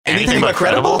Anything But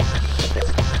Credible?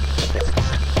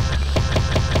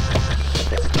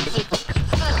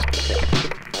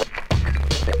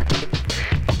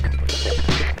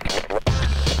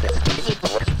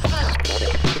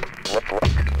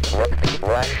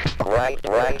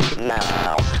 Right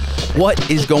now.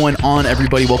 What is going on,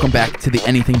 everybody? Welcome back to the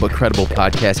Anything But Credible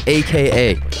podcast,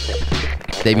 a.k.a.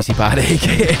 the ABC Pod,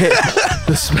 a.k.a.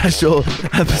 the special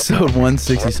episode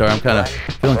 160. Sorry, I'm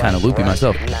feeling kind of loopy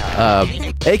myself.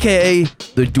 A.k.a.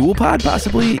 the dual pod,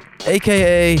 possibly,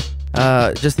 a.k.a.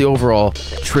 Just the overall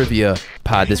trivia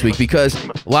pod this week, because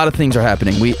a lot of things are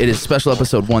happening. It is special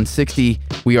episode 160.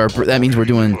 That means we're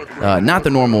doing not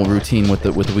the normal routine with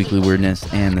the weekly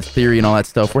weirdness and the theory and all that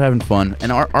stuff. We're having fun,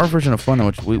 and our version of fun,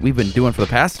 which we've been doing for the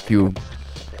past few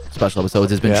special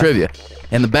episodes, has been trivia.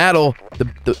 And the battle,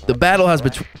 the battle has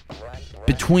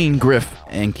between Griff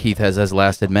and Keith has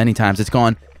lasted many times. It's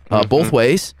gone both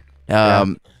ways.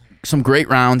 Some great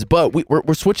rounds, but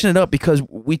we're switching it up because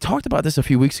we talked about this a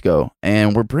few weeks ago,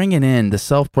 and we're bringing in the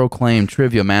self-proclaimed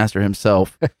trivia master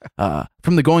himself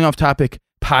from the Going Off Topic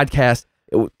podcast.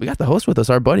 We got the host with us,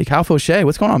 our buddy Kyle Fauché.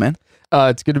 What's going on, man?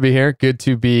 It's good to be here. Good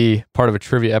to be part of a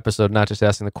trivia episode, not just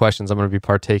asking the questions. I'm going to be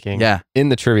partaking in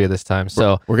the trivia this time.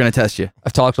 So we're going to test you.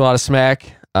 I've talked a lot of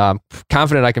smack.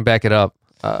 Confident I can back it up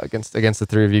against the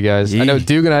three of you guys. I know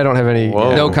Duke and I don't have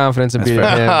no confidence in beating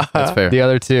him. That's fair. The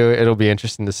other two, it'll be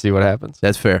interesting to see what happens.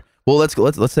 That's fair. Well, let's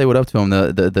say what up to him.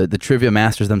 The trivia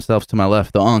masters themselves to my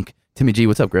left, the Unk, Timmy G.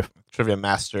 What's up, Griff? Trivia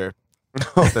master.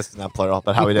 This is not plural,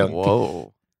 but how we doing?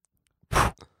 Whoa.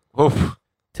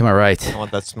 To my right, I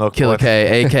want that smoke. Killer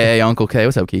K, a.k.a. Uncle K.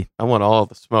 What's up, Keith? I want all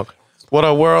the smoke. What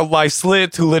a world life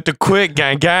slid, too lit to quit.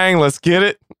 Gang, gang, let's get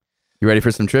it. You ready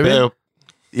for some trivia?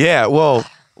 Yeah, well,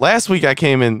 last week I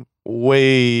came in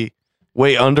way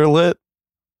underlit.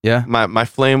 Yeah. My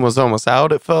flame was almost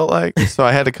out, it felt like. So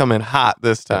I had to come in hot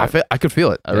this time. I could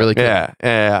feel it. I really could.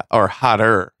 Yeah. Or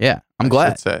hotter. Yeah. I'm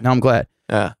glad. No, I'm glad.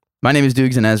 Yeah. My name is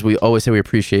Dukes, and as we always say, we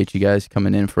appreciate you guys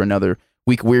coming in for another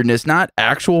week weirdness. Not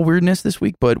actual weirdness this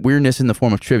week, but weirdness in the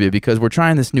form of trivia, because we're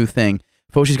trying this new thing.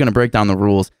 Fauché's going to break down the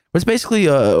rules. But it's basically,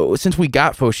 since we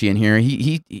got Fauché in here,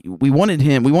 we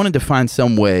wanted to find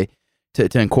some way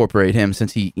to incorporate him,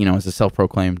 since he, is a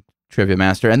self-proclaimed trivia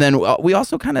master. And then we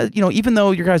also kind of, even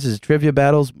though your guys' trivia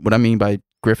battles, what I mean by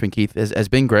Griff and Keith, has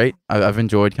been great. I've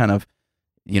enjoyed kind of,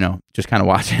 just kind of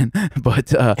watching.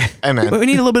 But we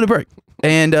need a little bit of break.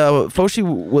 And Fauché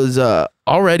was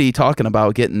already talking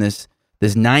about getting this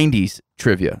 90s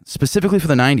trivia, specifically for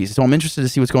the 90s. So I'm interested to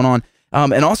see what's going on.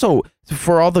 And also,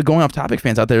 for all the Going Off Topic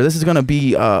fans out there, this is going to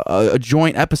be a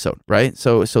joint episode, right?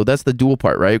 So that's the dual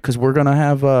part, right? Because we're going to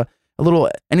have a little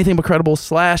Anything But Credible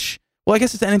 / well, I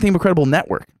guess it's the Anything But Credible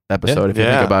Network episode, if you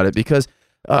think about it, because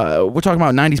we're talking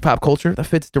about 90s pop culture that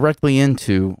fits directly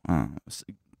into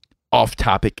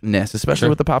off-topicness, especially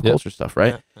with the pop culture stuff,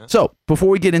 right? Yeah. So, before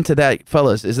we get into that,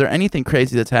 fellas, is there anything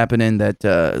crazy that's happening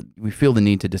that we feel the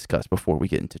need to discuss before we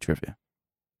get into trivia?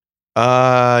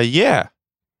 Yeah.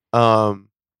 I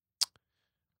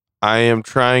am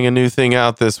trying a new thing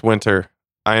out this winter.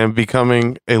 I am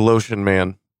becoming a lotion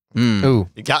man. Ooh.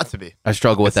 You got to be. I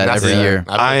struggle with that every year.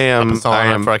 I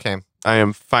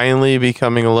am finally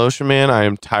becoming a lotion man. I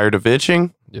am tired of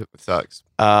itching. Yep. It sucks.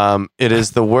 It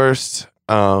is the worst.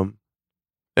 Yeah.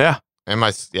 And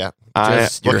I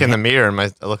look in the mirror and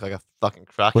I look like a fucking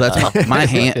crocodile. Well, that's my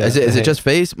hand. Is it just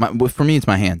face? For me, it's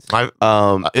my hands.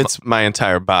 It's my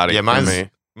entire body. Yeah,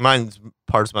 mine's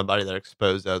parts of my body that are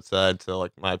exposed outside, so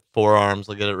like my forearms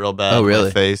will get it real bad. Oh, really?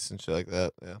 My face and shit like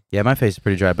that. Yeah, my face is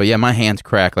pretty dry, but yeah, my hands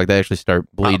crack. Like they actually start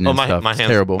bleeding and stuff. My it's hands,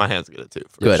 terrible. My hands get it too.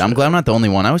 Good. Sure. I'm glad I'm not the only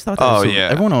one. I always thought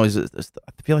that. Everyone always. I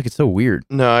feel like it's so weird.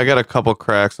 No, I got a couple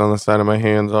cracks on the side of my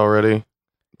hands already.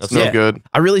 That's no good.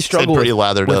 I really struggle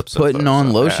with putting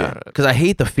on lotion because I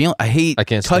hate the feel. I hate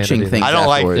touching things. I don't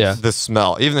like the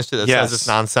smell. Even the shit that says it's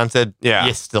non-scented. Yeah,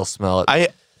 you still smell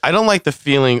it. I don't like the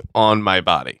feeling on my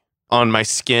body, on my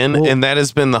skin, and that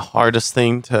has been the hardest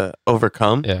thing to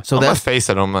overcome. Yeah. So on my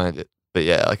face, I don't mind it, but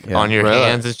on your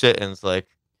hands and shit, and it's like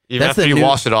even after you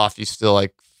wash it off, you still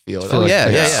like feel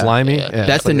it. Slimy. Yeah.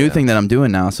 That's the new thing that I'm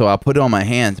doing now. So I'll put it on my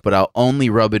hands, but I'll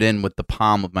only rub it in with the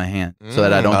palm of my hand so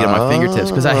that I don't get my fingertips.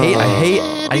 Because I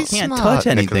can't touch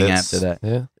anything after that.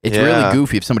 Yeah. It's really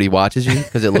goofy if somebody watches you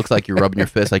because it looks like you're rubbing your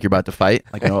fist like you're about to fight.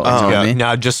 Like, you know what I mean?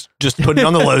 No, just put it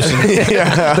on the lotion.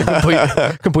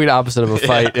 The complete opposite of a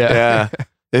fight. Yeah.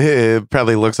 It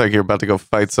probably looks like you're about to go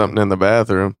fight something in the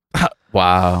bathroom.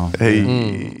 Wow.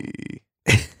 Hey.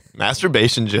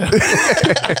 Masturbation joke.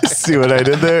 See what I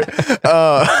did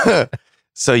there?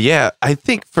 So yeah, I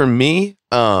think for me,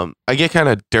 I get kind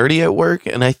of dirty at work,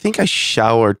 and I think I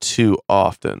shower too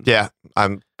often. Yeah,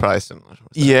 I'm probably similar.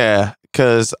 Yeah,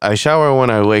 because I shower when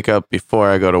I wake up before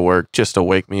I go to work, just to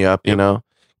wake me up. You know,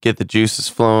 get the juices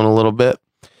flowing a little bit,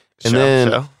 and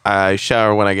then I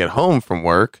shower when I get home from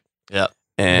work. Yeah,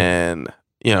 and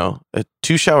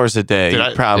 2 showers a day,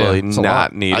 dude, probably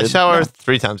not needed. I shower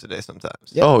 3 times a day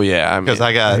sometimes. Yep. Oh yeah, because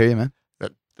I got hear you, man.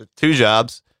 The 2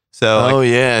 jobs. So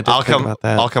I'll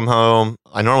come home.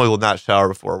 I normally will not shower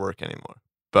before work anymore,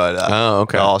 but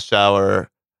I'll shower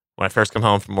when I first come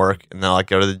home from work, and then I'll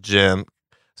go to the gym.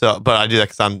 So, but I do that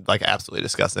because I'm like absolutely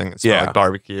disgusting. It's like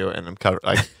barbecue, and I'm covered.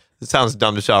 Like it sounds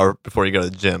dumb to shower before you go to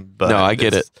the gym, but no, I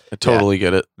get it. I totally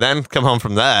get it. Then come home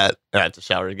from that, and I have to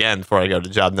shower again before I go to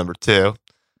job number 2.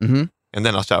 Mm-hmm. And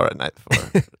then I'll shower at night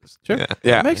before. Sure.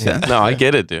 Yeah. That makes sense. No, I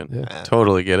get it, dude. Yeah.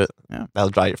 Totally get it. Yeah. That'll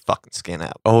dry your fucking skin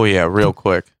out. Oh yeah, real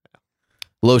quick.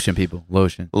 Lotion, people.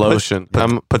 Lotion.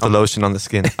 Put the lotion on the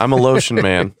skin. I'm a lotion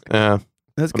man. Yeah.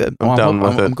 That's good. I'm done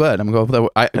with it. I'm glad. I'm going for that.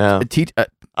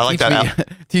 I like that.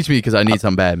 Teach me because I need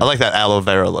some bad. I like that aloe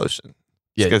vera lotion.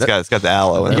 Yeah, it's got the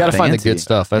aloe in it. You got to find the good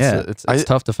stuff. It's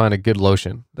tough to find a good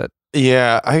lotion.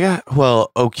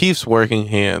 O'Keefe's Working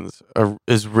Hands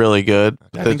is really good.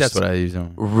 I think that's what I use.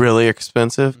 Really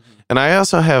expensive. And I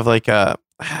also have like I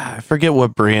forget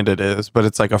what brand it is, but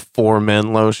it's like a For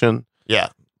Men lotion. Yeah.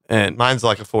 And mine's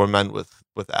like a For Men with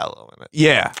aloe in it.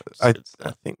 Yeah. I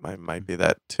think mine might be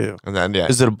that too. And then,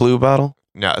 is it a blue bottle?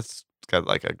 No, it's got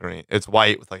like a green. It's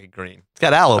white with like a green. It's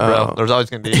got aloe, bro. There's always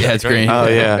going to be it's green. Oh,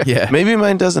 yeah. Yeah. Maybe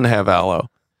mine doesn't have aloe.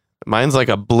 Mine's like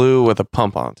a blue with a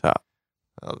pump on top.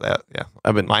 Oh,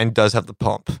 mine does have the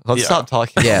pump. Let's stop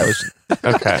talking. Yeah.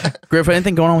 Okay. Griff,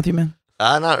 anything going on with you, man?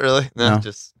 Not really. No,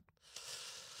 just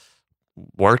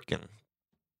working.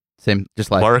 Same,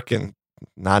 just like working.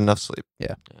 Not enough sleep.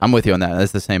 Yeah, I'm with you on that.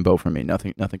 That's the same boat for me.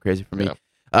 Nothing crazy for me.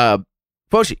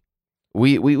 Foshi,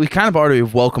 we kind of already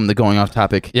welcomed the going off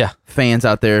topic. Yeah, fans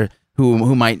out there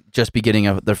who might just be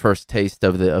getting their first taste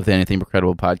of the Anything But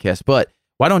Credible podcast. But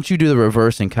why don't you do the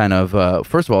reverse and kind of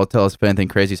first of all tell us if anything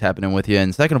crazy is happening with you,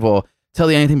 and second of all tell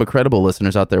the Anything But Credible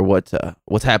listeners out there what's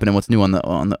happening, what's new on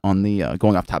the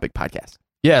Going Off Topic podcast.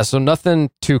 Yeah, so nothing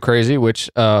too crazy, which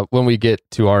when we get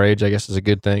to our age, I guess is a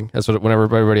good thing. That's what whenever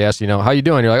everybody asks, how you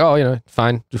doing? You're like, oh,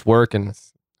 fine, just work and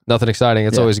nothing exciting.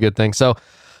 It's always a good thing. So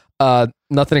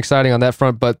nothing exciting on that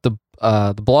front, but the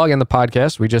blog and the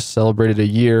podcast, we just celebrated a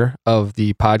year of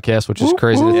the podcast, which is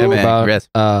crazy to think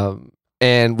about.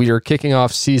 And we are kicking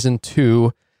off season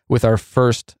 2 with our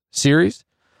first series.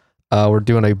 We're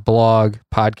doing a blog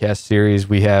podcast series.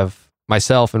 We have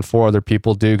myself and 4 other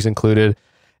people, Dukes included.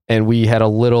 And we had a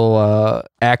little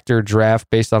actor draft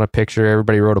based on a picture.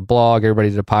 Everybody wrote a blog.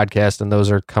 Everybody did a podcast, and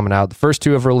those are coming out. The first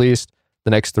 2 have released.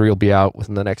 The next 3 will be out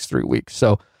within the next 3 weeks.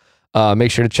 So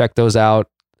make sure to check those out.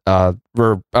 I'm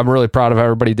really proud of how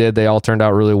everybody did. They all turned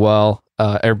out really well.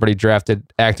 Everybody drafted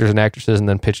actors and actresses and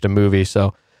then pitched a movie.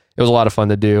 So it was a lot of fun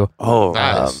to do. Oh,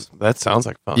 nice. That sounds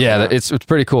like fun. Yeah, it's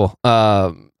pretty cool.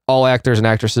 All actors and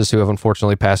actresses who have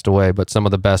unfortunately passed away, but some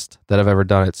of the best that have ever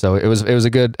done it. So it was a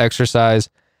good exercise.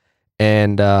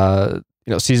 And,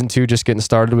 season 2 just getting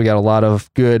started. We got a lot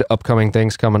of good upcoming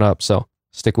things coming up. So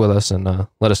stick with us and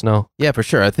let us know. Yeah, for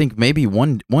sure. I think maybe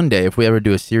one day, if we ever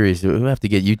do a series, we'll have to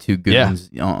get you 2 good ones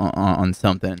on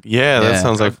something. Yeah, that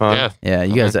sounds like fun. Yeah,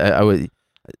 you guys, I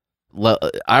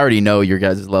already know your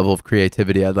guys' level of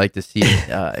creativity. I'd like to see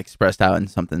it expressed out in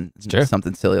something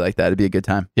silly like that. It'd be a good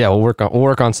time. Yeah, we'll work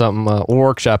on something. We'll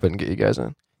workshop it and get you guys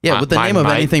in. Yeah, with the name of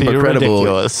Anything But Credible.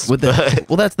 Well,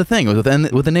 that's the thing. With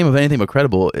the name of Anything But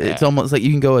Credible, it's almost like you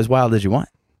can go as wild as you want.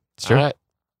 Sure. Right.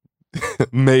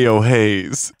 Mayo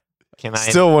Hayes.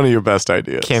 Still one of your best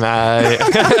ideas. Can I?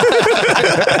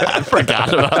 I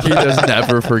forgot about He has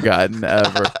never forgotten,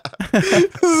 ever. This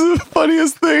is the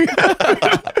funniest thing.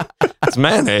 It's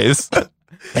mayonnaise.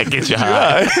 That gets you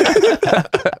high.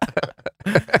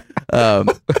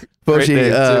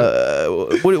 Foshi,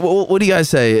 what do you guys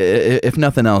say? If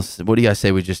nothing else, what do you guys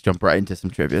say we just jump right into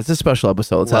some trivia? It's a special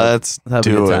episode. Let's have a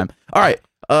good time. All right.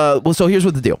 So here's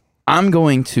what the deal. I'm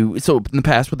going to. So in the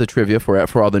past with the trivia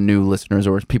for all the new listeners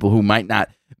or people who might not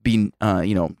be,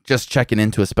 just checking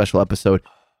into a special episode.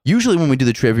 Usually when we do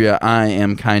the trivia, I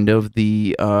am kind of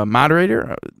the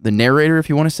moderator, the narrator, if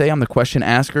you want to say. I'm the question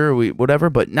asker, whatever.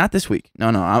 But not this week. No.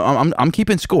 I'm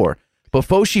keeping score. But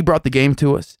Foshi brought the game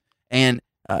to us, and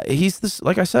he's this.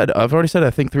 Like I said, I've already said it, I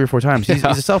think 3 or 4 times. He's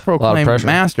a self-proclaimed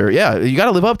master. Yeah, you got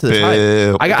to live up to this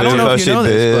hype. I don't know if you know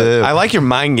this, but I like your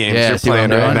mind games you're playing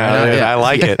right now. I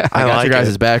like it. I got your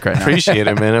guys' back right now. Appreciate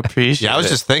it, man. Appreciate it. Yeah, I was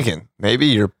just thinking, maybe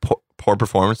your poor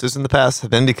performances in the past have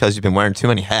been because you've been wearing too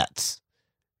many hats.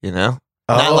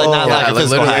 Not like a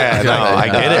physical hat. No, I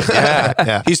get it.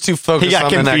 Yeah. He's too focused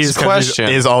on the next question.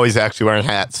 He is always actually wearing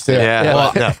hats. Yeah.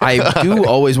 Well, I do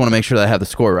always want to make sure that I have the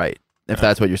score right. If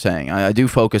that's what you're saying, I do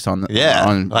focus on the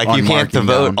you can't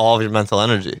devote all of your mental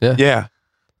energy. Yeah.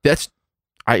 That's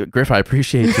Griff. I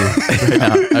appreciate you.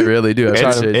 I really do.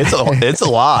 It's a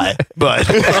lie, but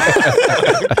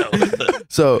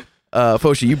so.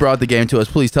 Foshi, you brought the game to us.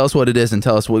 Please tell us what it is and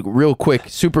tell us real quick,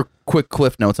 super quick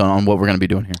cliff notes on what we're going to be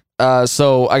doing here.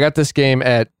 So I got this game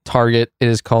at Target. It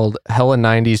is called Hella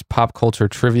 90s Pop Culture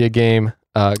Trivia Game.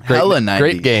 Hella 90s.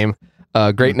 Great game.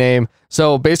 Great name.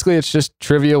 So basically it's just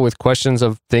trivia with questions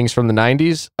of things from the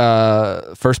 90s.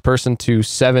 First person to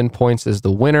 7 points is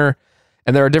the winner.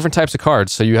 And there are different types of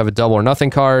cards. So you have a double or nothing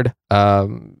card.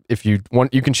 If you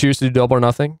want, you can choose to do double or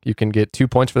nothing. You can get 2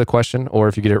 points for the question, or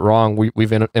if you get it wrong,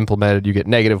 we've implemented you get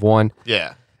 -1.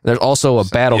 Yeah. There's also a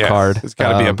battle card. It's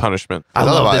got to be a punishment. I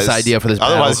love this idea for this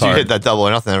battle card. Otherwise, you hit that double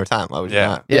or nothing every time. Why would you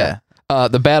not? Yeah.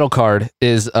 The battle card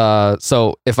is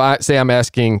so if I say I'm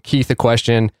asking Keith a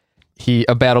question,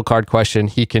 a battle card question,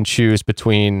 he can choose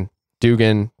between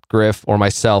Dugan, Griff, or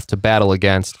myself to battle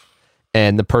against,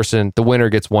 and the winner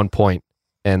gets 1 point.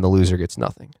 And the loser gets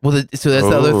nothing. Well, so that's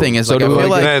the other thing is I feel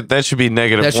like that should be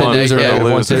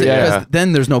 -1. Because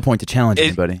then there's no point to challenge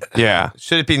anybody. Yeah.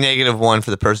 Should it be -1 for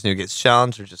the person who gets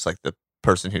challenged, or just like the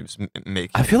person who's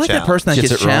making? I feel like the person that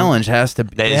gets challenged has to.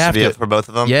 They should be up for both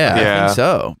of them. Yeah, I think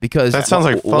so. Because that sounds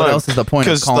like fun. What else is the point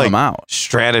of calling them out?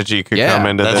 Strategy could come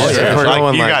into this.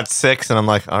 Like, you got 6, and I'm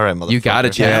like, all right, motherfucker. You got to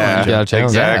challenge.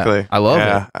 Exactly. I love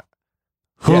it.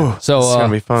 Yeah. So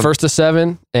first to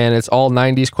 7, and it's all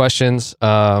 90s questions.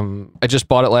 I just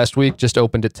bought it last week, just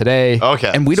opened it today. Okay.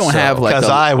 And we don't have like because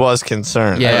I was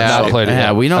concerned. Yeah,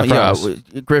 we don't. Yeah,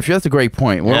 Griff, that's a great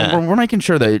point. We're making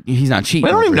sure that he's not cheating.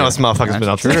 We don't even know this motherfucker's been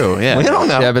up to. True. Yeah. We don't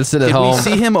know. Yeah, but sit at home. Did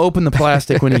we see him open the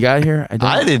plastic when he got here?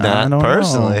 I did not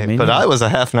personally, but I was a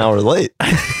half an hour late.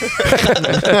 I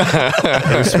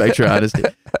respect your honesty.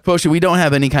 Foshi, we don't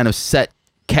have any kind of set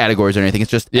categories or anything. It's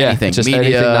just anything. Just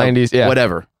media, anything 90s,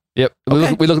 whatever. Yep.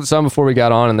 Okay. We looked at some before we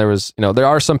got on, and there was, there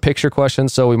are some picture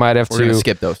questions, so we might have to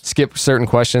skip certain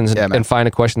questions and find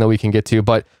a question that we can get to.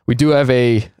 But we do have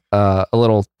a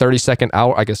little 30-second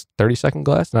hour, I guess 30-second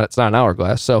glass. It's not an hour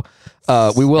glass. So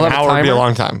we will have a timer. An hour would be a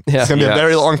long time. Yeah. It's gonna be a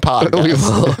very long pod.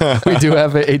 We do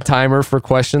have a timer for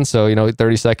questions, so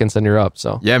 30 seconds and you're up.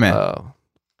 So yeah, man.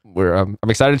 I'm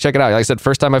excited to check it out. Like I said,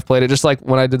 first time I've played it, just like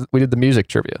when we did the music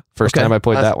trivia. First time I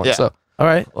played that one. Yeah. So all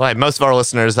right. Well, most of our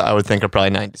listeners, I would think, are probably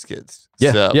 90s kids.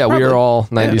 Yeah, so, we are all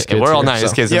 90s kids. We're all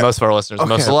 90s kids, and most of our listeners,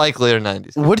 most likely, are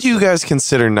 90s kids. What do you guys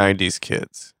consider 90s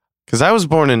kids? Because I was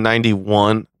born in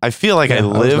 91. I feel like I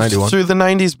lived through the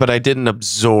 90s, but I didn't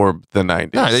absorb the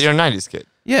 90s. No, you're a 90s kid.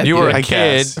 Yeah, you were a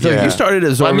kid. So you started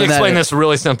absorbing. Let me explain this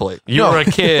really simply. You were a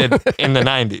kid in the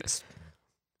 90s.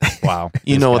 Wow.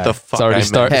 You know what the fuck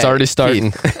it's already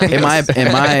starting. Keith, in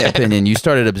my opinion, you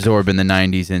started absorbing the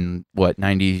 90s in what,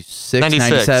 96,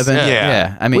 97?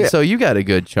 Yeah. I mean, so you got a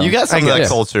good chunk. You got some of that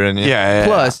culture in you. Yeah.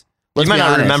 Plus, you might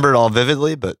not remember it all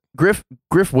vividly, but Griff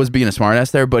was being a smartass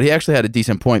there, but he actually had a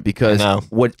decent point because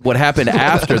what happened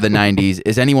after the 90s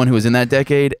is anyone who was in that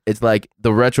decade, it's like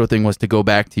the retro thing was to go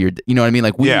back to your, you know what I mean?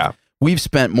 Like we've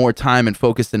spent more time and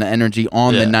focused and energy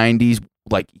on the 90s,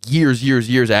 like years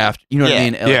after, you know what I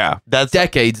mean? Yeah. That's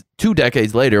decades, 2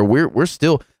 decades later, we're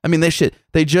still, I mean,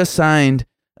 they just signed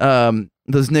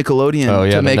those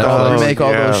Nickelodeon to make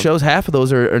all those shows. Half of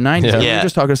those are 90s. Yeah. We were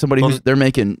just talking to somebody who's they're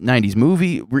making 90s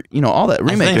movie, all that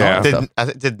remake.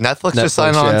 Did Netflix just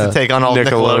sign on to take on all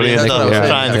Nickelodeon stuff?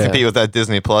 Trying to compete with that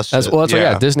Disney Plus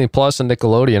shit. Disney Plus and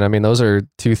Nickelodeon. I mean, those are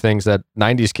two things that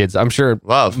 90s kids, I'm sure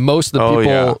love. Most of the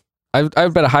people, I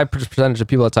bet a high percentage of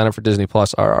people that sign up for Disney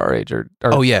Plus are our age or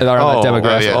are in that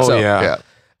demographic.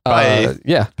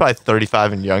 Probably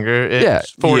 35 and younger.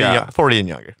 40 and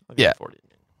younger. Yeah. 40.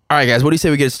 All right, guys, what do you say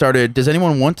we get started? Does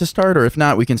anyone want to start? Or if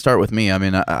not, we can start with me. I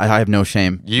mean, I have no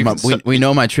shame. We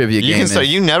know my trivia game.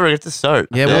 You never get to start.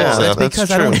 Yeah, well, that's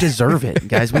because I don't deserve it,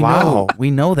 guys. We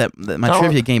know that my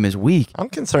trivia game is weak. I'm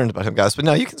concerned about him, guys, but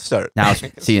no, you can start. Now,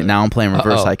 now I'm playing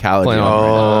reverse psychology.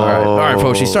 All right,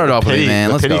 folks, you started off with me, man.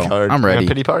 Let's go. I'm ready.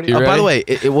 Pity party. By the way,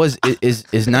 is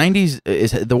 90s,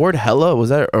 is the word hella, was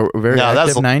that a very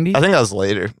active 90s? I think that was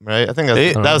later, right? I think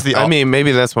that was the... I mean,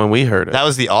 maybe that's when we heard it. That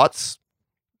was the aughts.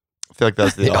 I feel like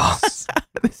that's the aughts.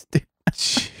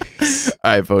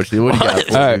 All right, folks, what do you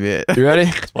got? All right, you ready?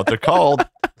 That's what they're called.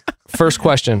 First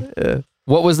question.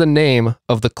 What was the name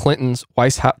of the Clintons'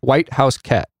 White House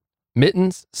cat?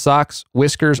 Mittens, socks,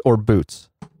 whiskers, or boots?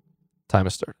 Time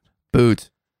has started.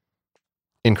 Boots.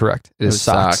 Incorrect. It is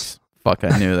socks. Fuck,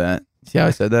 I knew that. See how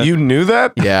I said that? You knew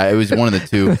that? Yeah, it was one of the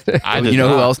two. You know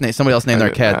who else? Somebody else named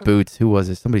their cat Boots. Who was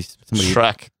it? Somebody.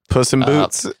 Shrek. Puss in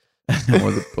Boots.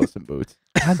 Was it Puss in Boots?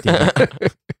 God damn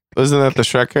it. Wasn't that the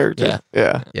Shrek character?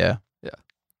 Yeah. Yeah.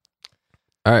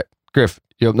 All right, Griff,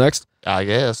 you up next? I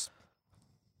guess.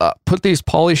 Put these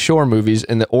Pauly Shore movies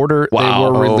in the order they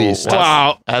were released.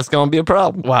 Wow. That's going to be a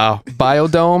problem. Wow.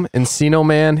 Biodome, Encino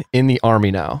Man, In the Army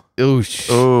Now.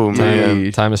 Oh,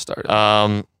 man. Time has started.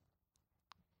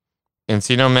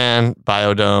 Encino Man,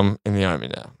 Biodome, In the Army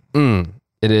Now.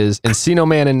 It is Encino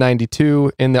Man in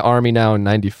 92, In the Army Now in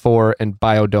 94, and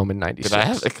Biodome in 96. Did I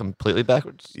have it completely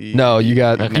backwards? No, you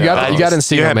got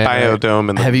Encino Man. Biodome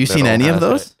in the Have you seen any of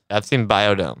those? I've seen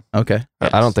Biodome. Okay.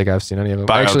 I don't think I've seen any of them.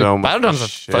 Biodome.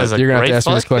 Biodome's You're going to have to ask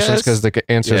me these questions because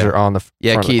the answers are on the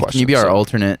Yeah, front of the Keith, question, can you be our so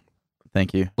alternate?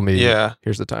 Thank you. Let me. Yeah.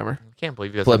 Here's the timer. I can't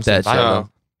believe you guys Flip haven't that seen Biodome.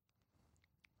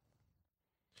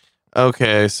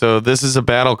 Okay, so this is a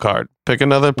battle card. Pick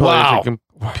another player you can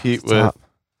compete with.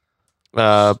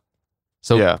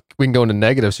 So we can go into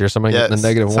negatives here. Somebody getting the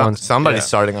negative ones. Somebody's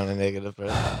starting on a negative,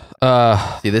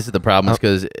 right? See, this is the problem.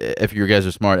 Because if you guys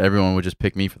are smart, everyone would just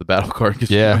pick me for the battle card.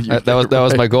 Yeah, that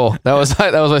was my goal. That was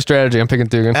my strategy. I'm picking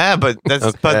Dugan. Yeah, but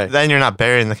but then you're not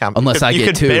burying the competition. Unless I get you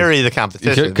could two. bury the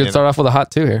competition. You could start off with a hot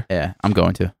 2 here. Yeah, I'm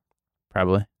going to.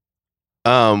 Probably.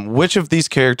 Which of these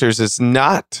characters is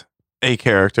not a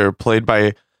character played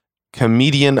by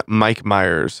comedian Mike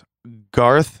Myers?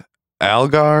 Garth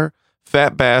Algar,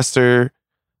 Fat Bastard,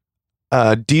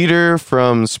 Dieter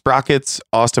from Sprockets,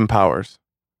 Austin Powers.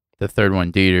 The third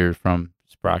one, Dieter from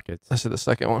Sprockets. I said the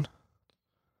second one.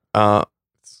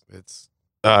 It's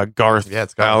Garth. Yeah,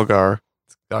 it's Garth. Algar.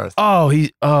 It's Garth.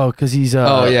 Because he's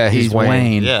he's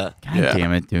Wayne. Yeah. God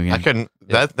damn it, Dugan. I couldn't.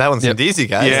 That one seemed easy,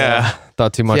 guys. Yeah.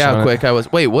 Thought too much. See how on quick I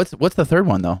was. Wait, what's the third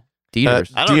one though?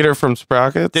 Dieter's. Dieter from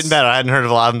Sprockets. Didn't matter. I hadn't heard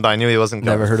of a lot of them, but I knew he wasn't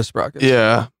Garth. Never heard of Sprockets.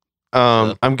 Yeah.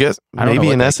 I'm guessing I don't know maybe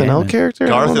what an that SNL game is. character.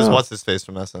 Garth is what's his face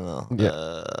from SNL. Yeah.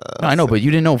 No, I know, but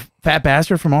you didn't know Fat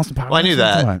Bastard from Austin Powers. Well, I knew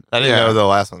that. I didn't know the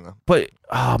last one though. But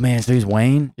oh man, so he's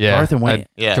Wayne. Yeah. Garth and Wayne.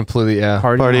 Yeah. Completely. Yeah.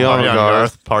 Party on on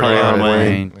Garth. Party on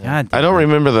Wayne. God damn I don't it.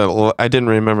 remember I didn't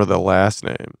remember the last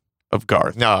name of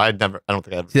Garth. No, I don't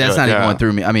think I'd. See, that's not even Yeah. going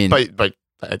through me. I mean, But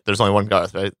there's only one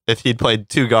Garth, right? If he'd played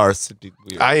 2 Garths, it'd be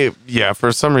weird.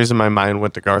 For some reason my mind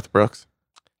went to Garth Brooks.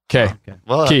 Okay.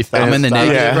 Well, Keith. I'm in the that-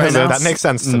 negative right now. That makes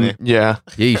sense to me. Yeah.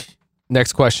 yeesh.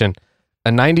 Next question. A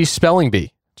 90s spelling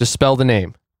bee. Just spell the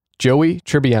name. Joey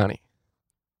Tribbiani.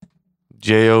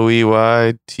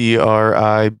 JoeyTribbiani.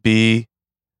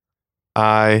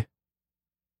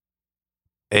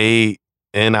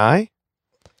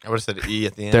 I would have said E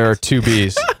at the end. There are 2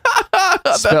 B's.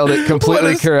 Spelled it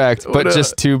completely correct, but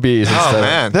just 2 B's Oh instead.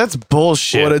 man, That's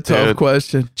bullshit. What a tough dude.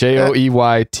 question.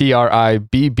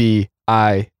 JoeyTribbiani.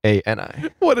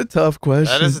 What a tough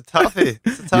question. that is a toughie.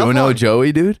 It's a tough You don't know one.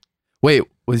 Joey, dude? Wait,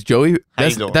 was Joey? How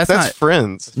you doing? That's That's not.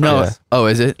 Friends. No. Yeah. Oh,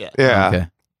 is it? Yeah. Yeah. Okay.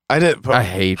 I didn't. I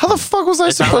hate. How the fuck was I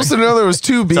It's supposed to know there was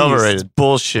 2 B's? overrated.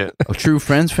 Bullshit. A true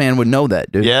Friends fan would know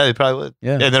that, dude. Yeah, they probably would.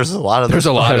 Yeah. And there's a lot of There's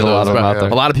a lot of There's a lot those. of them out bro.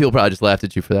 there. A lot of people probably just laughed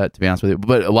at you for that, to be honest with you.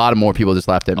 But a lot of more people just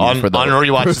laughed at me on for the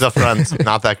rewatches of Friends.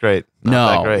 Not that great. Not No,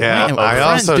 that great. Yeah, Man, I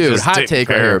Friends, also dude, just hot didn't take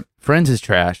right care. here. Friends is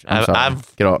trash. I'm sorry.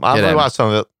 I've get I've at me. rewatched some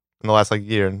of it in the last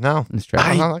year. No, It's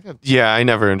trash. not that good. Yeah, I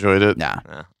never enjoyed it. Nah.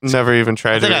 Never even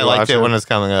tried I think to I liked rewatch it when it was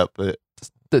coming up, but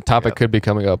The topic could be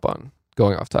coming up on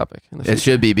going off topic. In the It future.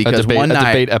 should be because a debate, one a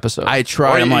night debate episode. I or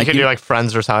tried. I'm you like, could do like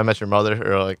Friends or How I Met Your Mother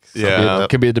or like Yeah. something like It that.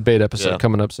 could be a debate episode Yeah.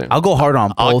 coming up soon. I'll go hard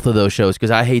on I'll- both of those shows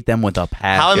because I hate them with a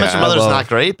passion. How I Met Yeah, Your I Mother's love- not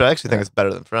great, but I actually think it's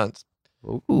better than Friends.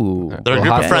 Ooh. They're a Well, group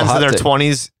hot- of friends hot in their take.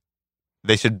 20s.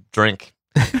 They should drink.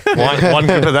 one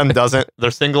group of them doesn't.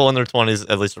 They're single in their 20s,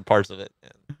 at least for parts of it.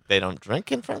 And they don't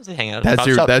drink in Friends. They hang out. At a That's coffee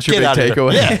your shop. that's your Get big out of here.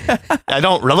 takeaway. Yeah, I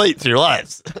don't relate to your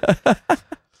lives.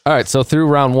 All right, so through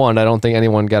round 1, I don't think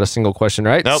anyone got a single question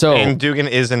right. Nope. So and Dugan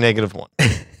is a -1.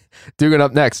 Dugan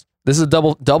up next. This is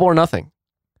double or nothing.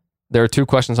 There are 2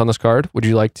 questions on this card. Would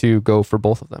you like to go for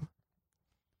both of them?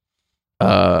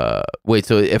 Wait.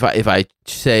 So if I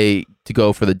say to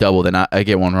go for the double, then I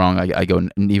get one wrong. I go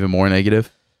even more negative.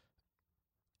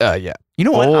 Yeah. You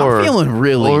know what? Or- I'm feeling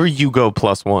really. Or you go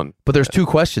 +1. but there's 2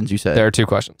 questions you said. There are 2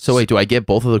 questions. So wait, do I get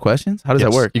both of the questions? How does that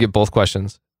Yes. work? You get both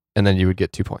questions, and then you would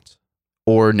get 2 points.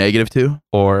 Or -2?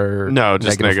 Or No,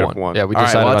 just -1. -1. Yeah, we All right.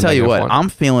 decided Well, I'll on tell you what. -1. I'm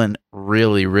feeling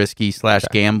really risky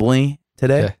 / gambling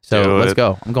today. Okay. So Do let's it.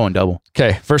 go. I'm going double.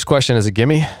 Okay, first question is a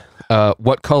gimme.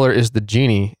 What color is the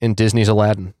genie in Disney's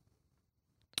Aladdin?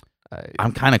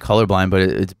 I'm kind of colorblind, but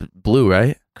it's blue,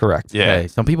 right? Correct. Yeah. Okay.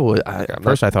 Some people would. I'm At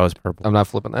first, I thought it was purple. I'm not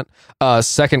flipping that.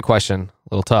 Second question,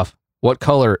 a little tough. What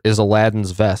color is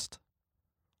Aladdin's vest?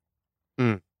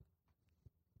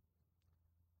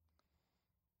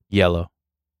 Yellow.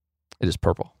 It is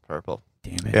purple. Purple.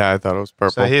 Damn it. Yeah, I thought it was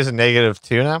purple. So he's a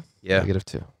 -2 now? Yeah.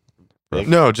 -2.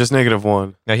 No, just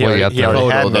 -1. No, he Well, already, you got he the already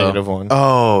had total, though. -1.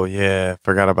 Oh, yeah.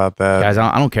 Forgot about that. Guys,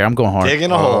 I don't care. I'm going hard. Dig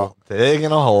in a hole. Dig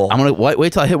in a hole. I'm gonna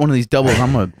wait till I hit one of these doubles.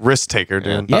 I'm gonna. Risk taker,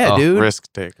 dude. Yeah, dude.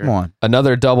 Risk taker. Come on.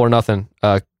 Another double or nothing.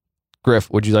 Griff,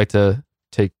 would you like to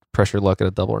take pressure luck at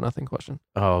a double or nothing question?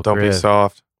 Oh, Don't be Griff.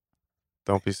 soft.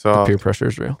 Don't be The soft. peer pressure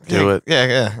is real. Do it.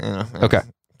 Yeah. You know. Okay.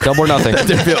 Double or nothing. That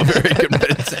didn't feel very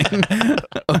convincing.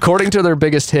 According to their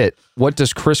biggest hit, what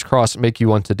does crisscross make you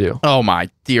want to do? Oh my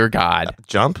dear God.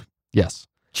 Jump? Yes.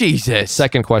 Jesus.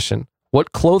 Second question.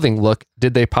 What clothing look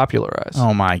did they popularize?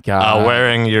 Oh my God.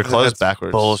 Wearing your clothes That's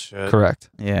backwards. Bullshit. Correct.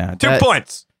 Yeah. 2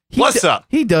 points. What's up?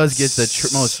 He does get the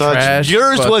most Such- trash.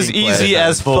 Yours was fucking easy play.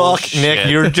 as fuck, Bullshit, Nick.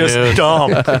 You're just dude.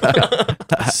 dumb.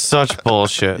 Such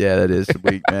bullshit. Yeah, that is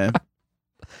weak, man.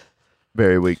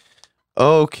 Very weak.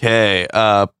 Okay.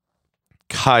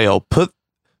 Kyle, put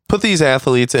these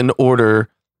athletes in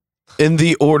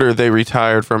the order they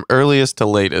retired from earliest to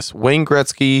latest. Wayne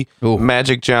Gretzky, Ooh.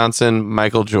 Magic Johnson,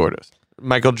 Michael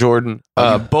Jordan.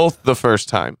 Both the first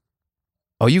time.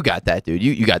 Oh, you got that, dude.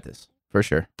 You got this for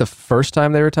sure. The first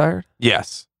time they retired?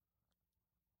 Yes.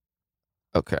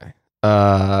 Okay.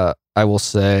 I will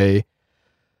say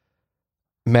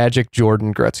Magic,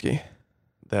 Jordan, Gretzky.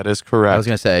 That is correct. I was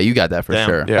gonna say you got that for Damn.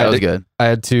 sure. Yeah. That was good. I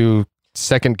had to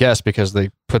second guess because they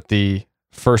put the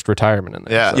first retirement in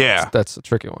there. Yeah. Yeah. That's a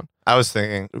tricky one. I was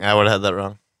thinking I would have had that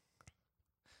wrong.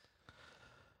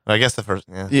 I guess the first,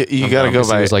 yeah. You I'm got to dumb. go It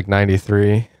by was like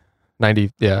 93.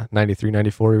 93,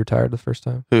 94 he retired the first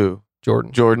time. who?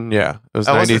 Jordan. Jordan, yeah. It was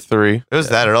Oh, was it? 93. It was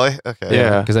that early? Okay.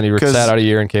 Yeah. Because then he 'Cause sat out a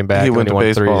year and came back. he and went then to won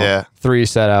baseball. three. Yeah. 3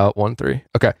 sat out, 1-3.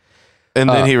 Okay. And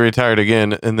then Uh, he retired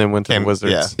again and then went to Came- the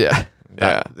Wizards. yeah. Yeah.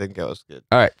 Yeah. I think that was good.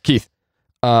 All right, Keith.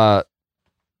 So,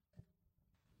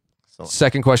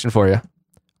 Second question for you.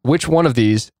 Which one of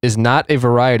these is not a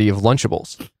variety of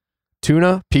Lunchables?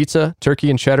 Tuna, pizza, turkey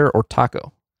and cheddar, or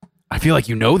taco? I feel like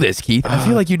you know this, Keith. I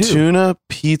feel like you do. Tuna,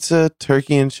 pizza,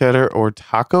 turkey and cheddar, or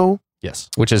taco? Yes.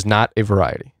 Which is not a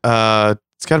variety.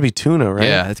 It's got to be tuna, right?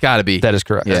 Yeah, it's got to be. That is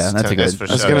correct. Yeah, that's a good. for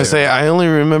I was sure. going to say, I only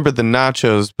remember the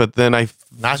nachos, but then I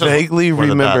Nachos vaguely were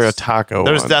the remember a best. taco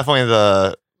There's one. definitely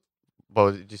the,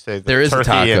 what did you say? The There is a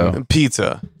turkey taco. and-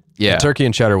 Pizza. Yeah. Turkey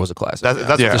and cheddar was a classic. That's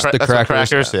Yeah. what, Just the that's what crackers,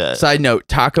 crackers. Yeah. Side note: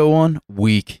 taco one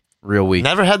weak, real weak.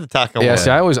 Never had the taco. Yeah, one. see,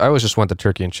 I always just went the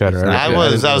turkey and cheddar. I didn't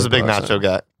was a really big process it. nacho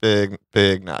guy.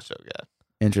 Big nacho guy.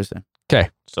 Interesting.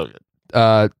 So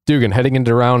good. Dugan, heading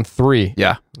into round 3.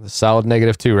 Yeah. The solid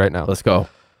 -2 right now. Let's go.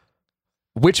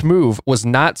 Which move was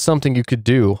not something you could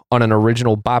do on an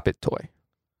original Bop It toy?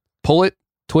 Pull it,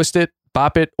 twist it,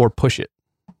 bop it, or push it?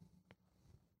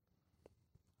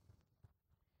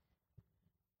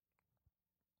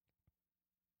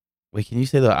 Wait, can you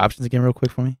say the options again real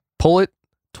quick for me? Pull it,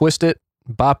 twist it,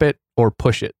 bop it, or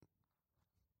push it?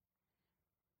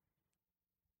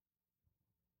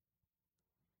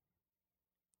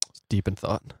 Deep in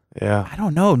thought. Yeah. I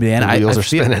don't know, man. The I wheels are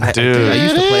feel, spinning. Dude. I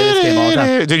used to play this game all the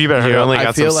time. Dude, you better You hurry only up.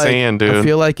 got some feel like- sand, I dude.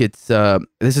 feel like it's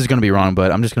this is gonna be wrong,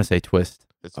 but I'm just gonna say twist.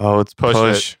 It's Push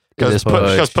push. it. Because is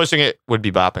push. because pushing it would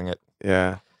be bopping it.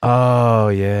 Yeah. Oh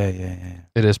yeah.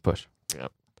 It is push.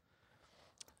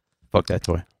 Fuck that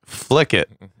toy. Flick it.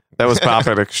 That was Bop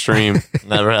It Extreme.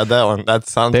 Never had that one. That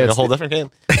sounds like a That's- whole different game.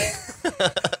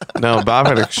 No, Bop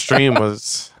It Extreme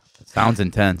was Sounds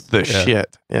intense. the Yeah.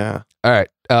 shit. Yeah. All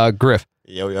right, Griff.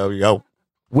 Yo.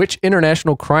 Which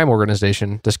international crime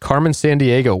organization does Carmen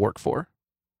Sandiego work for?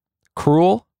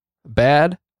 Cruel,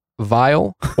 bad,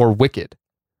 vile, or wicked?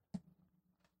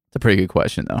 It's a pretty good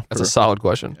question though. That's a solid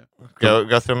question. Go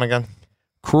through them again.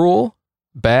 Cruel,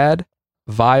 bad,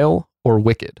 vile, or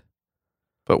wicked?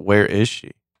 But where is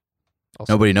she?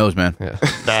 Also- Nobody knows, man. Yeah, Bad.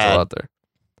 still out there.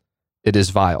 It is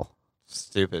vile.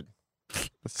 Stupid.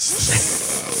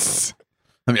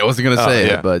 I mean, I wasn't gonna Oh, say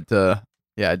yeah. it, but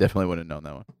yeah, I definitely wouldn't have known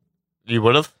that one. You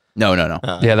would have? No.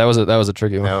 Yeah, that was a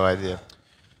tricky one. No idea.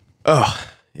 Oh,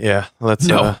 yeah. Let's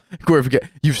No, Corey, forget.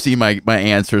 You've seen my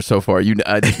answers so far.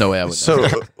 There's no way I would. know. So,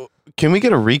 can we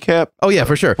get a recap? Oh yeah,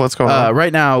 for sure. What's going on?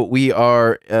 Right now we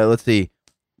are. Let's see.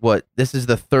 What this is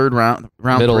the third round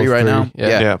Middle 3 of right 3, now.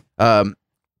 yeah. Yeah.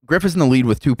 Griff is in the lead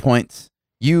with 2 points.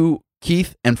 You,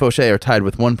 Keith, and Fauché are tied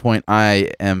with 1 point.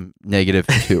 I am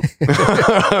 -2.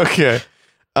 Okay.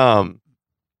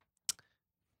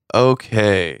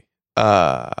 Okay.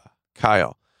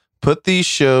 Kyle, put these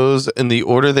shows in the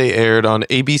order they aired on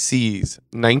ABC's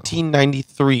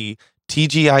 1993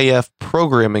 TGIF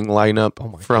programming lineup Oh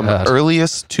my from God.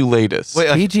 earliest to latest. Wait,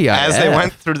 like, TGIF. as they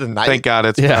went through the night. Thank God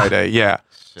it's Yeah. Friday. Yeah.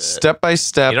 Shit. Step by You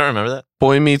step, don't remember that?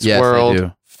 Boy Meets Yes, I World,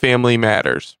 do. Family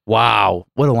Matters. Wow,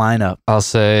 what a lineup! I'll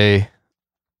say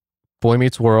Boy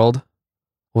Meets World.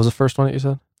 What was the first one that you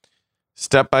said?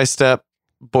 Step by Step,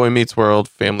 Boy Meets World,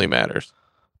 Family Matters.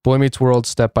 Boy Meets World,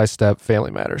 Step by Step,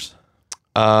 Family Matters.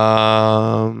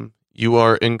 You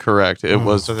are incorrect. It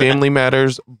was Family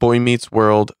Matters, Boy Meets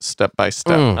World, Step by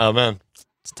Step. Oh man,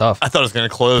 it's tough. I thought it was going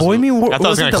to close. Boy Meets World. I thought it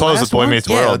was going to close with Boy Meets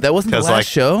World. That wasn't the last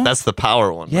show. That's the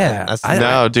power one. Yeah, that's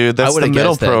no, dude, that's the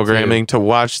middle programming to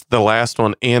watch the last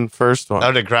one and first one. I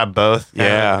would have grabbed both.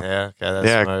 Yeah, yeah. Okay,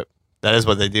 that's smart. That is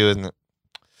what they do, isn't it?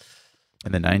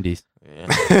 In the 90s.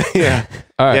 Yeah. Yeah.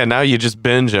 All right. Yeah. Now you just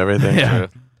binge everything. Yeah.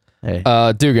 Hey.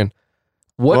 Dugan,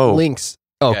 what links?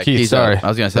 Oh, Yeah, Keith, sorry. I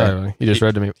was gonna say. Sorry, you just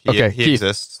read to me. Okay, he Keith.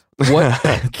 exists.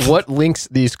 What links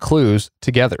these clues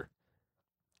together?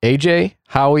 AJ,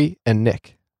 Howie, and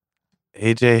Nick.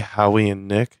 AJ, Howie, and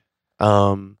Nick.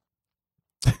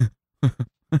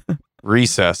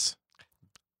 Recess.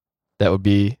 That would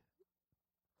be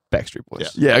Backstreet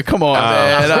Boys. Yeah, come on,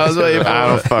 man. I was waiting for I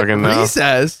don't fucking know.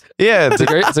 Recess. Yeah, It's a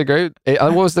great.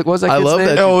 What was that? I kid's love name?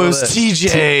 that. Oh, it was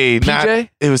TJ. PJ?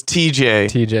 It was TJ.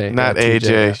 TJ, Not yeah, AJ. TJ,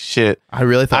 yeah. Shit. I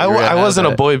really thought I wasn't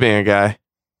a boy band guy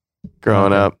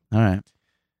growing up. All right.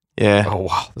 Yeah. Oh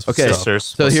wow. This was Okay. tough. Sisters.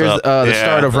 So What's here's up? the Yeah.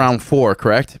 start of round 4,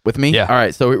 correct? With me? Yeah. All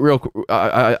right. So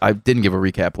I didn't give a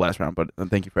recap last round, but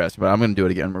thank you for asking. But I'm going to do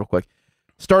it again real quick.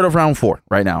 Start of round 4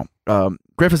 right now.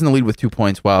 Griff is in the lead with 2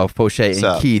 points, while Fauché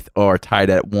and Keith are tied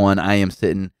at 1. I am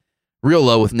sitting real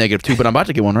low with -2, but I'm about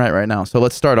to get one right now. So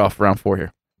let's start off round 4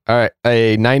 here. All right,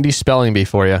 a 90s spelling bee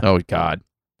for you. Oh God.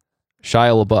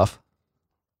 Shia LaBeouf.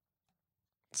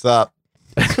 What's up?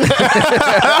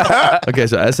 Okay,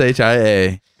 so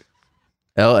SHIALABOUF.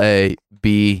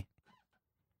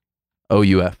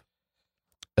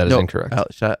 That is incorrect.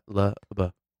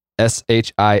 LaBeouf.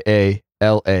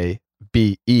 SHIALABEOUF.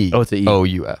 Oh, it's an E.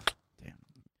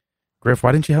 Griff,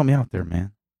 why didn't you help me out there,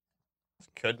 man?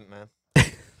 Couldn't, man.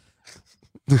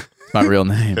 It's my real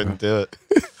name. Couldn't do it.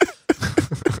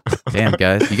 Damn,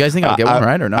 guys. You guys think I'll get one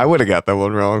right or not? I would have got that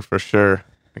one wrong for sure.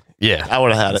 Yeah, I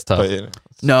would have had That's it. tough. But, you know.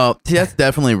 No, see, that's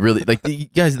definitely really like you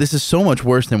guys. This is so much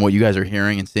worse than what you guys are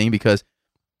hearing and seeing because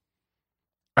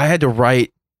I had to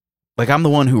write. Like I'm the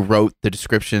one who wrote the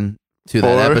description to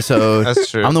that episode. That's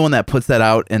true. I'm the one that puts that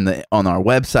out on our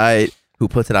website. Who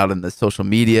puts it out in the social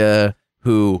media?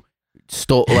 Who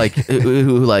stole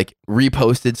who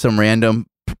reposted some random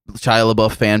Shia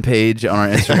LaBeouf fan page on our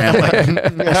Instagram? Like,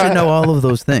 I should know all of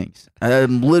those things.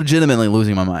 I'm legitimately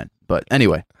losing my mind. But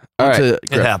anyway, All right. to It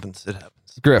Griff. happens. It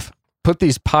happens. Griff, put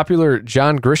these popular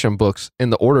John Grisham books in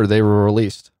the order they were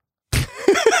released.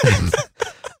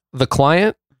 The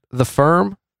Client, The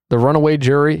Firm, The Runaway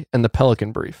Jury, and The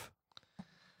Pelican Brief.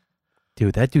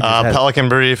 Dude, that dude. Just had- Pelican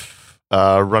Brief,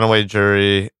 Runaway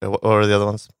Jury. What were the other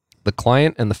ones? The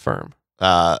Client and The Firm.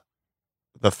 The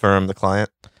Firm, The Client.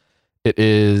 It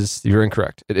is, you're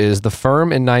incorrect. It is The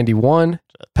Firm in 91,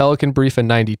 Pelican Brief in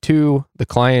 92, The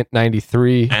Client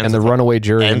 93, and The Runaway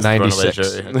Jury in And The Runaway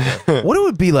 96. Jury. Okay. What it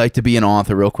would be like to be an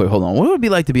author, real quick, hold on. What it would be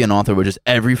like to be an author where just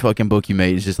every fucking book you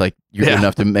made is just like, you're good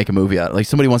enough to make a movie out of it? Like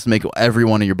somebody wants to make every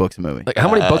one of your books a movie. Like, how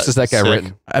many books has that guy sick.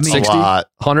 written? I mean, 60? A lot.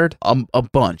 100? a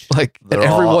bunch. Like, They're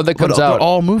every all- one that comes But out,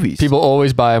 all movies. people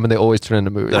always buy them and they always turn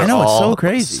into movies. I They're know, it's so all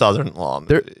crazy. Southern law.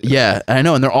 They're, movies. yeah, I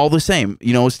know, and they're all the same.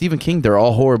 You know, Stephen King, they're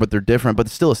all horror, but they're different, but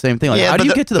it's still the same thing. Like, how do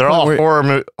you get to the they're point all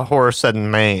where horror set in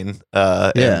Maine,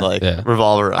 and like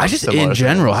revolve around. I just similar in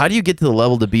general, things. how do you get to the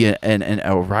level to be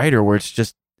a writer where it's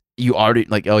just you already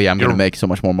like, oh yeah, I'm gonna make so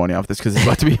much more money off this because it's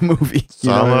about to be a movie.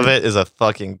 Some of it is a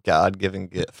fucking God-given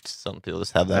gift. Some people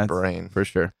just have that brain for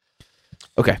sure.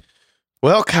 Okay,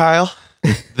 Well, Kyle,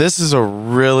 this is a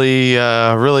really,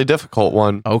 really difficult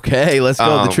one. okay, let's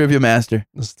go. The trivia master.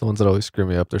 This is the ones that always screw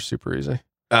me up. They're super easy.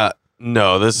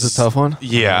 No, this Is it a tough one?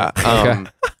 Yeah. Okay.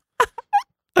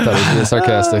 Thought it was being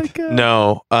sarcastic.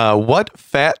 No. What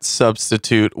fat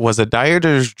substitute was a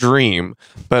dieter's dream,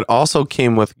 but also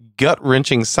came with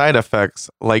gut-wrenching side effects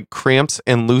like cramps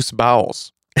and loose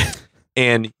bowels?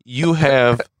 And you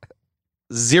have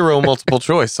 0 multiple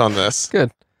choice on this.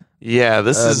 Good. Yeah,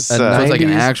 this is So it's like an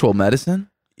 90s actual medicine.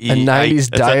 A 90s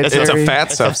dietary. It's a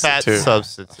fat It's a fat substitute.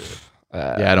 substitute.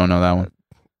 Yeah, I don't know that one.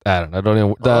 I don't know. I don't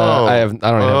even. Oh. I don't even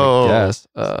have Oh. a guess.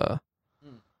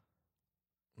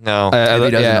 No, Maybe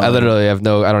he doesn't know I them. literally have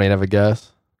no. I don't even have a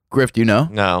guess. Griff, do you know?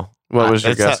 no. What was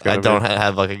your It's guess? not- I gonna don't be?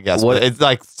 have like a guess. What- But it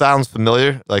like sounds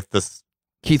familiar. Like this.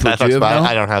 Keith, would fat you have substitute, known?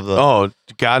 I don't have the. Oh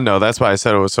God, no! That's why I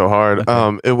said it was so hard.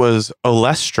 Okay. It was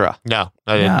Olestra. No,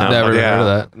 I didn't No. know. Never Okay. heard of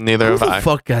that. Neither Who have the I.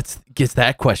 fuck gets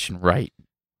that question right?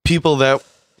 People that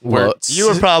You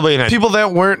were probably in a people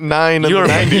that weren't 9 in You the were-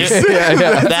 90s.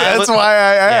 Yeah. That's why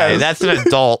I asked. Yeah, that's an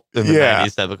adult in the Yeah.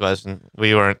 90s type of question.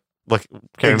 We weren't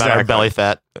caring about our Exactly. belly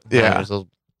fat. Yeah.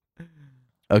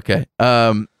 Okay.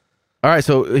 All right.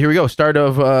 So here we go. Start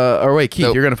of. Or wait, Keith,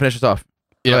 Nope. you're gonna finish us off.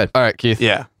 Go ahead. All right, Keith.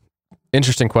 Yeah.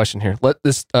 Interesting question here.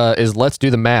 Let's do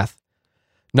the math.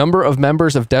 Number of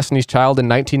members of Destiny's Child in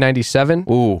 1997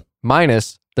 Ooh.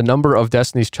 minus the number of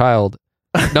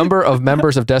number of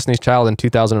members of Destiny's Child in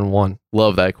 2001.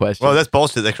 Love that question. Well, that's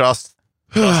bullshit. They crossed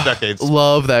decades.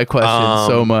 Love that question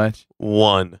so much.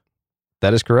 1.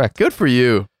 That is correct. Good for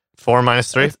you. 4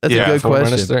 minus 3. That's Yeah, a good 4 question.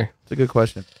 minus 3. It's a good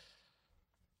question.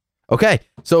 Okay,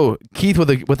 so Keith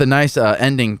with a nice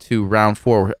ending to round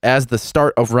 4. As the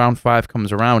start of round 5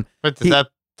 comes around, But does that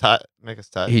make us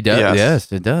tie? he does. Yes.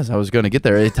 Yes, it does. I was going to get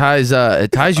there. It ties.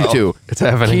 It ties you two, It's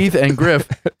happening. Keith and Griff.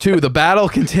 2. The battle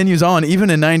continues on, even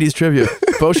in 90s trivia.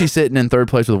 Foshi sitting in 3rd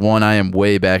place with 1. I am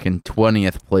way back in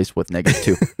 20th place with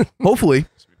 -2. Hopefully,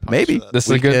 maybe This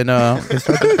is we a good. can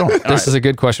start this going. All This right. is a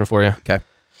good question for you.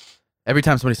 Every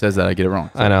time somebody says that, I get it wrong.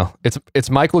 I know. It's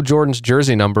Michael Jordan's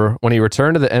jersey number when he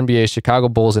returned to the NBA Chicago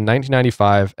Bulls in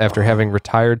 1995 after having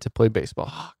retired to play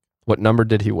baseball. What number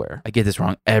did he wear? I get this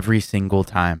wrong every single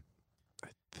time. I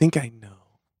think I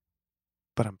know,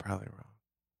 but I'm probably wrong.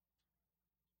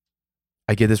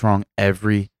 I get this wrong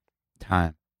every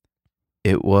time.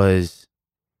 It was.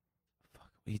 Fuck,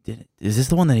 he did it. Is this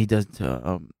the one that he does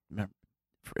to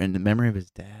in the memory of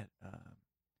his dad?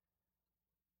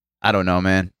 I don't know,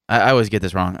 man. I always get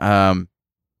this wrong.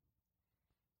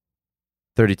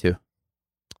 32.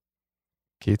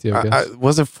 Keith, you have a guess?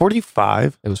 Was it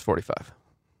 45? It was 45.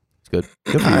 It's good.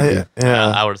 Good for you. Yeah.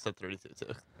 I would have said 32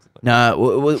 too. Nah,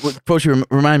 Foshi,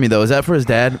 remind me though. Is that for his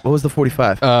dad? What was the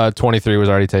 45? 23 was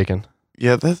already taken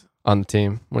Yeah, that's on the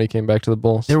team when he came back to the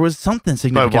Bulls. There was something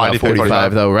significant why about did he pick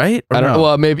 45 though, right? Or I don't no? know.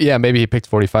 Well, maybe he picked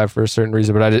 45 for a certain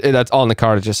reason, but that's all in the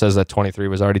card. It just says that 23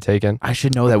 was already taken. I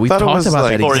should know that. We've thought it talked was about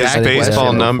like that exact his baseball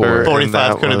question number. before. 45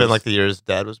 that could have been was- like the year his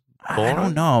dad was born. I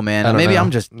don't know, man. I don't Maybe know.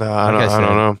 I'm just. No, like I said,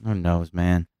 don't know. Who knows,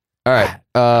 man? All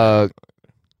right.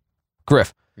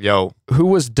 Griff, Yo. who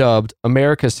was dubbed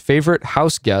America's favorite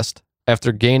house guest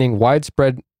after gaining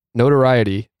widespread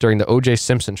notoriety during the O.J.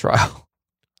 Simpson trial?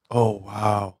 Oh,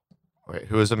 wow. Wait,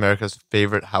 who is America's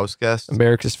favorite house guest?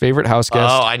 America's favorite house guest.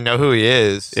 Oh, I know who he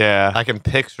is. Yeah. I can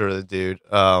picture the dude.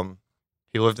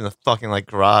 He lived in the fucking like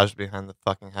garage behind the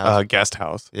fucking house. Guest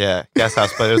house. Yeah, guest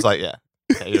house. But it was like, yeah,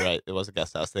 you're right. It was a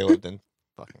guest house. They lived in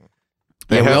fucking.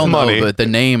 They Yeah, we have all money. know, but the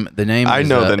name. I is,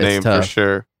 know the it's name for tough.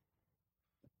 sure.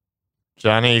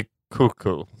 Johnny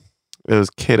Cuckoo. It was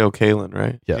Kato Kalin,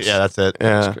 right? yes. Yeah, that's it.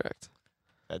 Yeah. That's correct.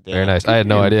 God damn Very it. nice. I had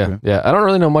no idea. Yeah, I don't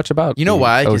really know much about. You know the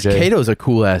why? Because OJ. Kato's a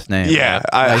cool ass name. Yeah.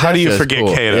 Like, How that's do you just forget cool.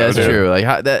 Kato? Yeah, that's dude? true.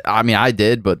 Like, I mean, I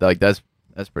did, but like that's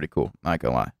pretty cool. Not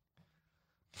gonna lie.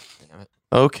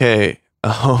 Okay.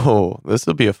 Oh, this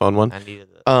will be a fun one. I needed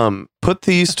it. Put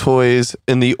these toys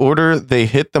in the order they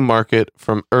hit the market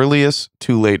from earliest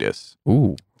to latest.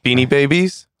 Ooh. Beanie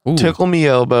Babies, Ooh. Tickle Me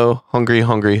Elbow, Hungry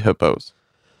Hungry Hippos.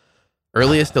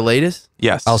 Earliest to latest?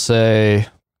 Yes. I'll say.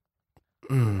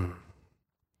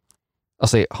 I'll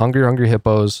say Hungry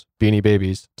Hippos, Beanie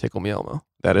Babies, Tickle Me Elmo.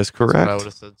 That is That's what I would correct.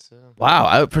 have said too.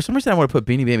 Wow. For some reason, I would have put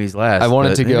Beanie Babies last. I wanted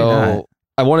but to maybe go.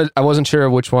 not. I wasn't sure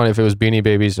which one, if it was Beanie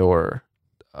Babies or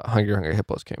Hungry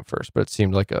Hippos came first, but it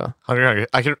seemed like a. Hungry.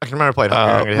 I can remember playing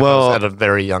Hungry Hippos well, at a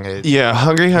very young age. Yeah,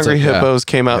 Hungry Hungry like- yeah. Hippos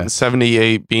came out Yeah. in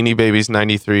 78, Beanie Babies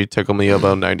 93, Tickle Me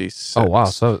Elbow 96. Oh wow,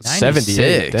 so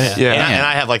 78. 96. Damn. Yeah. And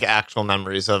I have like actual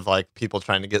memories of like people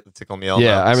trying to get the Tickle Me Elbow.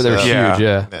 Yeah, I remember they were so- huge. Yeah.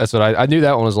 Yeah, that's what I knew.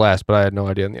 That one was last, but I had no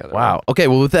idea on the other. Wow. Okay.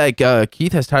 Well, with that,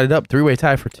 Keith has tied it up. 3-way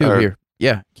tie for 2 All right. here.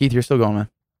 Yeah. Keith, you're still going, man.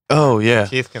 Oh, yeah.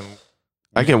 Keith can.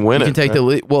 I can win You it. can take the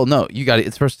lead. Well, no, you got it.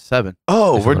 It's first to 7.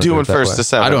 Oh, If you we're wanna do doing it that first way. to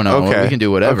 7. I don't know. Okay. We can do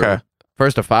whatever. Okay.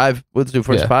 First to 5. Let's do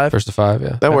first to 5. First to 5.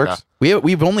 Yeah, That works.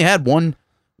 We've only had one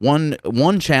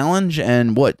challenge,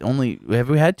 and what? Only have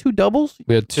we had 2 doubles?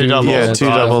 we had Two two. doubles. Yeah, two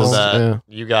doubles. Yeah.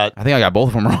 You got. I think I got both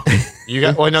of them wrong. You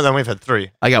got. Well, no, then we've had 3.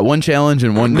 I got one challenge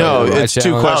and one No, double. it's 2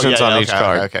 challenge. questions Oh, on yeah, each okay,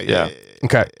 card. Okay. Yeah.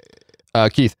 Okay.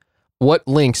 Keith, what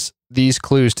links these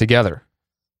clues together?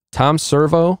 Tom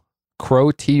Servo,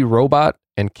 Crow T Robot,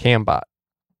 and Cambot.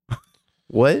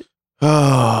 What?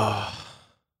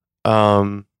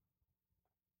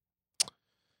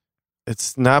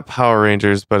 It's not Power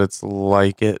Rangers, but it's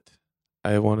like it.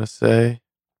 I want to say.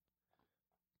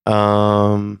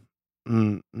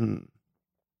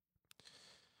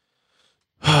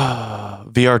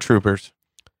 VR Troopers.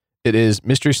 It is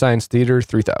Mystery Science Theater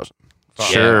 3000.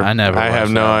 Sure. I never I have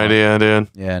watched no that one. idea, dude.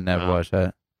 Yeah, never watched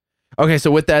that. Okay, so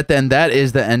with that, then that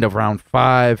is the end of round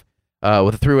 5.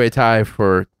 with a 3-way tie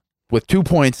with 2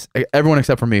 points. Everyone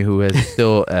except for me, who is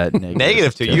still at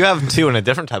 -2. You have 2 in a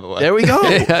different type of way. There we go.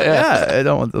 Yeah, I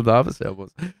don't want the opposite.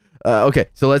 Okay,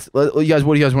 so you guys.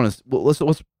 What do you guys want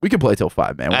to? We can play till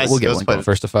 5, man. Nice. We'll get Let's one play going.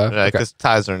 First to 5. Yeah, because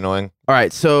ties are annoying. All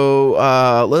right, so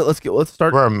let's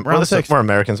start. Round 6. We're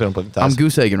Americans. We don't play ties. I'm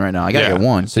goose egging right now. I gotta get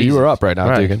one. So you were up right now,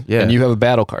 Right, Dugan. yeah. And you have a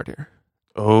battle card here.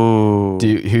 Oh. Who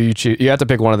you choose? You have to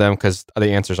pick one of them because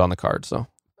the answer's on the card. So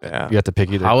Yeah. you have to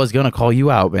pick either. I was gonna call you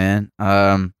out, man.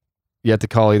 You have to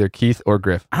call either Keith or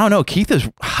Griff. I don't know. Keith is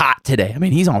hot today. I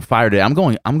mean, he's on fire today. I'm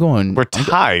going. We're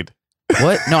tied.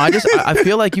 What? No, I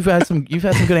feel like you've had some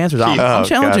good answers. I'm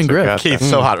challenging Griff. Gotcha. Keith's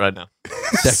so hot right now.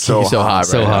 So hot.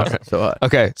 So right hot. now. So hot.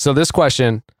 Okay, so this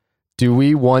question, do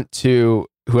we want to,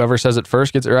 whoever says it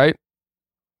first gets it right?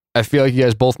 I feel like you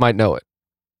guys both might know it.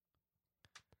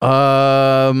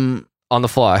 On the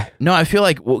fly. No, I feel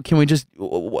like. Can we just?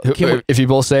 If you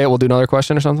both say it, we'll do another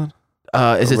question or something.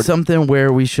 Is it something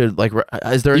where we should like?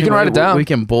 Is there? You can write it down. We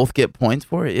can both get points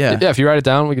for it. Yeah. Yeah. If you write it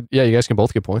down, we could. Yeah, you guys can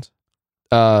both get points.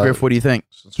 Griff, what do you think?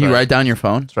 Can you write it down your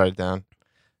phone? Let's write it down.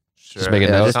 Sure. Just make a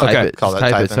note. Just type Okay. it. Just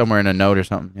type it somewhere in a note or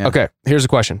something. Yeah. Okay. Here's a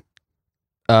question.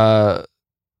 I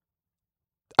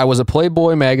was a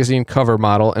Playboy magazine cover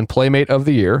model and Playmate of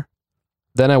the Year.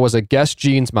 Then I was a Guess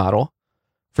Jeans model.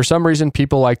 For some reason,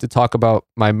 people like to talk about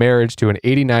my marriage to an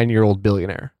 89-year-old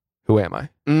billionaire. Who am I?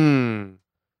 I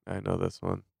know this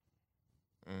one.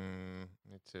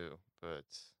 Me too, but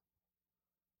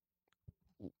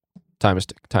Time has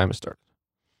started.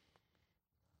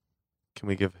 Can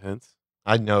we give hints?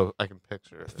 I know I can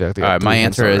picture it. All right. My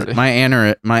answer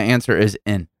is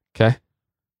in. Okay.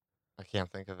 I can't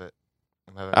think of it.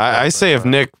 I say if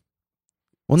Nick.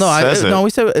 Well, no, we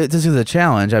said this is a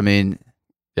challenge. I mean,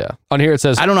 yeah. On here it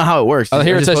says. I don't know how it works. On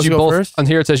here it says you both. First? On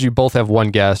here it says you both have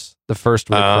one guess. The first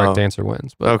with the correct answer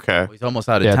wins. But okay. He's almost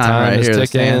out of time right here. The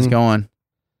stand's going.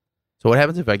 So what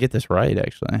happens if I get this right?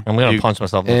 Actually, I'm gonna punch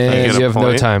myself in the and face. you have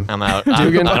no time. I'm out.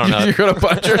 Dugan, I don't know. You're gonna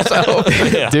punch yourself.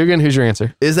 Yeah. Dugan, who's your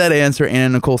answer? Is that answer Anna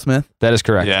Nicole Smith? That is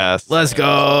correct. Yes. Let's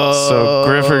go. So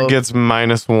Grifford gets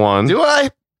 -1. Do I?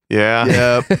 Yeah.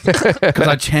 Yep. Because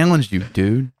I challenged you,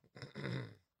 dude.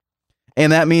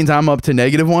 And that means I'm up to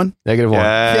 -1. -1.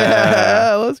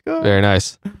 Yeah, let's go. Very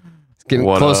nice. It's getting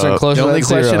What closer and up? closer. The only to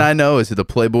that question zero. I know is the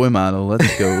Playboy model.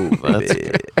 Let's go. Let's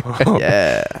baby.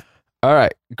 Yeah. All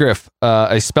right, Griff.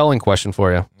 A spelling question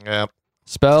for you. Yep.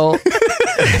 Spell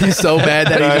He's so bad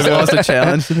that he just lost a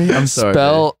challenge to me. I'm sorry.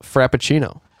 spell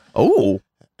Frappuccino. man. Oh.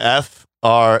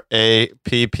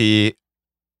 FRAPPICCINO.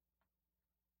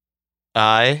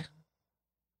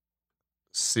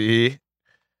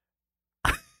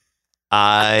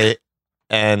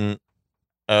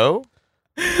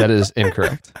 That is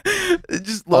incorrect.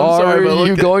 Just Are sorry, but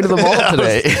you going to the mall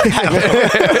today?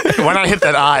 Why not hit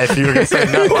that I if you were going to say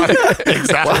no?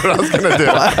 Exactly what I was going to do.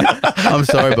 I'm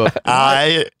sorry, but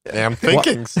I am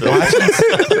thinking still.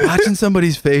 watching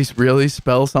somebody's face really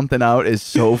spell something out is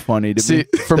so funny to See, me.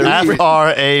 for me,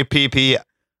 FRAPPA?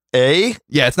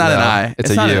 Yeah, it's not No, an I. it's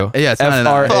a not U. Yeah, it's not an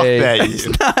I. Fuck FRA that It's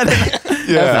you. not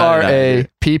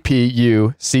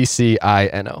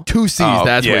FRAPPUCCINO. 2 C's. Oh,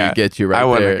 That's where yeah. you get you right I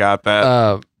wouldn't there. have got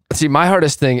that. See, my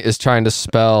hardest thing is trying to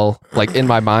spell like in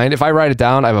my mind. If I write it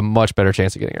down, I have a much better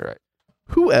chance of getting it right.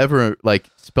 Whoever like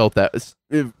spelt that,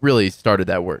 it really started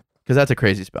that word because that's a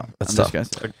crazy spell. That's I'm tough.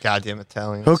 just gonna say. Goddamn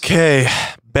Italians. Okay.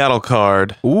 Battle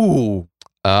card. Ooh,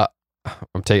 I'm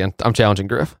challenging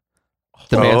Griff.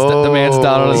 The man's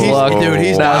down on his luck. dude,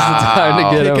 he's Now's the time to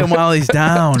get Kick him. him while he's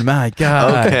down. My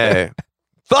God. Okay.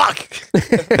 Fuck.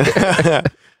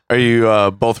 Are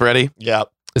you both ready? Yep.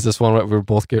 Is this one we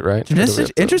both get right?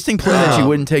 Interesting play that you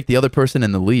wouldn't take the other person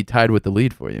in the lead, tied with the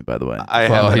lead for you. By the way, Well,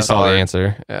 have he a saw the card.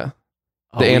 answer. Yeah.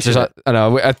 Oh, The we answer's should- I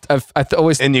know. I've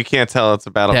always. And you can't tell it's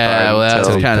a battle card. Yeah, well, that's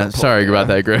until- you kind pull- of sorry about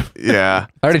that, Griff. Yeah.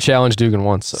 I already challenged Dugan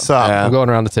once, so Sup? Yeah. I'm going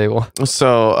around the table.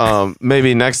 So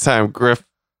maybe next time Griff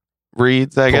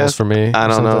reads, I Pulls guess. for me. I or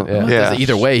don't know. something. Yeah. Yeah.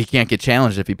 Either way, he can't get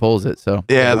challenged if he pulls it. So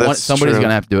Yeah, that's somebody's true.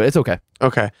 gonna have to do it. It's okay.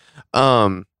 Okay.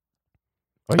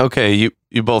 Okay,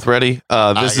 you both ready?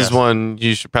 This is guess. one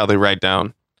you should probably write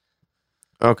down.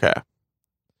 Okay.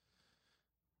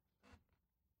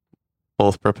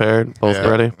 Both prepared? Both Yeah,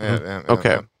 ready? yeah,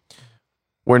 Okay.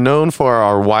 We're known for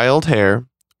our wild hair.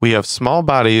 We have small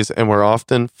bodies and we're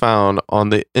often found on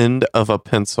the end of a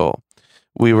pencil.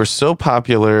 We were so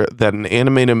popular that an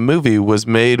animated movie was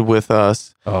made with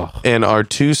us Oh, and our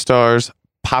 2 stars,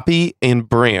 Poppy and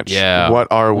Branch. Yeah. What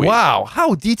are we? wow!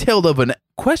 How detailed of a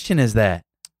question is that?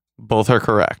 Both are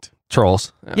correct.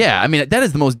 Trolls. Yeah, I mean that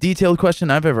is the most detailed question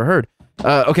I've ever heard.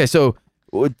 Okay, so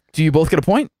Do you both get a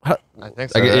point? I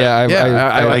think so. I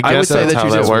would say that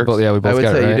you do. Works. Yeah, we both I would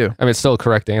got say it, right? you do. I mean, it's still a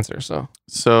correct answer. So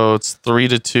it's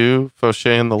 3-2.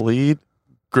 Fauché in the lead.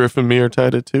 Griff and me are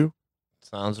tied at 2.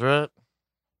 Sounds right.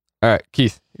 all right,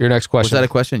 Keith, your next Was question. that a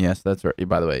question? Yes, that's right.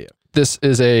 By the way, yeah. This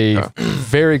is a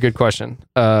very good question.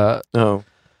 No.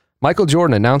 Michael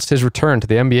Jordan announced his return to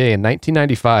the NBA in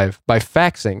 1995 by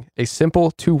faxing a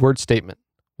simple 2-word statement.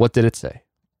 What did it say?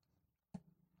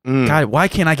 God, why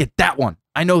can't I get that one?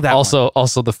 I know that. Also,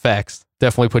 the fax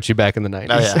definitely puts you back in the 90s.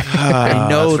 Oh, yeah. I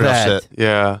know That's real that. shit.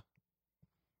 Yeah.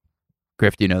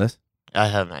 Griff, do you know this? I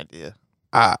have an idea.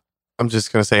 I'm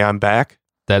just going to say I'm back.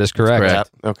 That is correct. correct.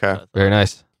 Okay. Very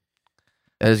nice.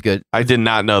 That is good. I did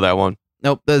not know that one.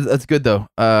 Nope, that's good though.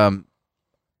 For Yeah, some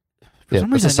that's a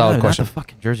reason, solid not question. the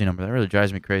fucking jersey number. That really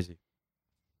drives me crazy.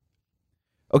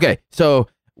 Okay, so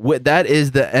that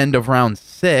is the end of round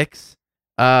 6.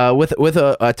 With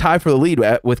a tie for the lead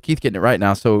with Keith getting it right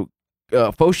now. So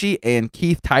Foshi and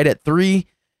Keith tied at 3.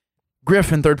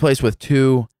 Griff in third place with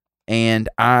 2, and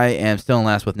I am still in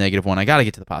last with -1. I got to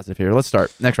get to the positive here. Let's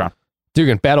start next round.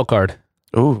 Dugan, battle card.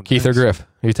 Ooh, Keith or nice. Griff?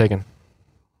 Who you taking?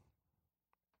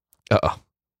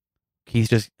 Keith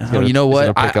just. He's Oh, gonna- you know he's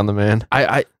what? gonna pick on the man.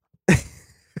 I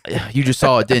you just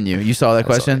saw it, didn't you? You saw that I saw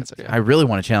the question. answer, yeah. I really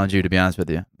want to challenge you, to be honest with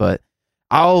you, but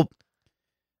I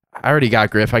already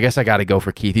got Griff. I guess I got to go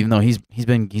for Keith, even though he's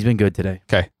been good today.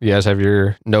 Okay, you guys have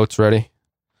your notes ready?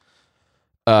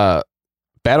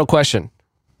 Battle question.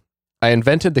 I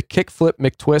invented the kickflip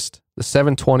McTwist, the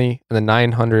 720, and the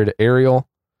 900 aerial.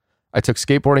 I took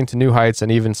skateboarding to new heights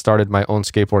and even started my own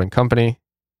skateboarding company.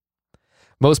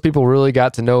 Most people really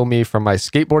got to know me from my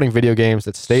skateboarding video games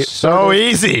that So started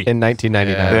easy. in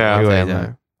 1999. Yeah, Who I'll am tell you I?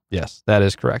 that. Yes, that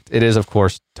is correct. It is, of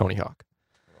course, Tony Hawk.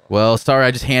 Well,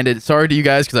 sorry to you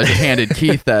guys because I just handed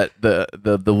Keith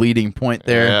the leading point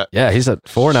there. Yeah. Yeah, he's at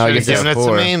 4 now. He Should've gets given it to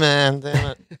 4. me, man.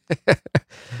 Damn it.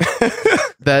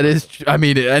 That is, I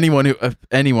mean, anyone who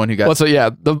got Well, so yeah,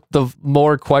 the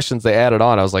more questions they added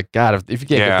on, I was like, God, if you can't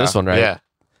get this one right, Yeah.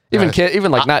 even Nice.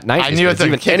 even like not 90s, I knew it.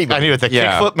 even anybody. I knew it. The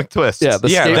Yeah. kickflip McTwist. Yeah, the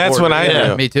that's skateboard. what I Yeah.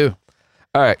 knew. me too.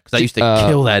 All right, Because I used to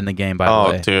kill that in the game. By the Oh,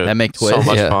 way, dude. that make twist. So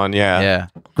much Yeah. fun. Yeah. Yeah.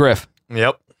 Griff,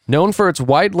 Yep. known for its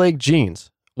wide leg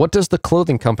jeans. What does the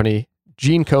clothing company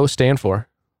Jean Co. stand for?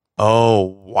 Oh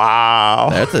wow.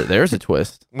 There's a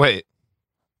twist. Wait.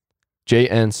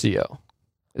 JNCO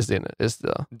is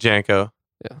the Janko.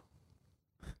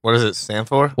 What does it stand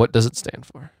for? what does it stand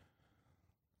for?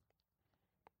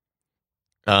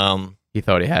 He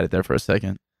thought he had it there for a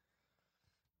second.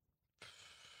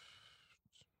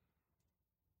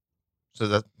 So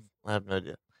that I have no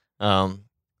idea.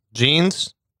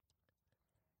 Jeans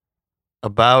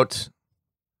about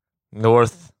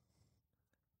North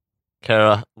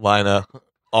Carolina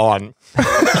on.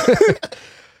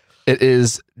 It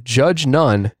is Judge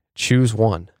None, choose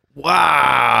one.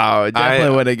 Wow,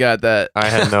 definitely would have got that. I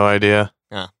had no idea.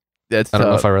 That's I don't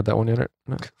know tough. if I read that one yet or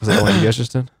not. Was that the one you guys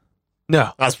just did?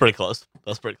 No. That's pretty close.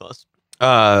 That's pretty close.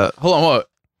 Hold on, what?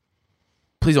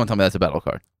 Please don't tell me that's a battle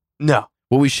card. No.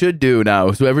 What we should do now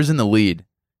is whoever's in the lead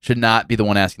should not be the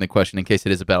one asking the question in case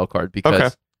it is a battle card because Okay.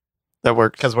 That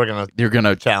works. Because we're gonna. you're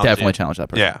gonna Challenge definitely you. challenge that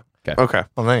person. Yeah. Okay. Okay.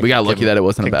 Well, then We got give lucky him- that it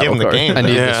wasn't a give battle him the card. game. I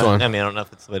need then. this one. I mean, I don't know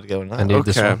if it's the way to go or not. I need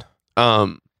this Okay.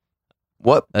 one.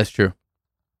 What? That's true.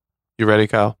 You ready,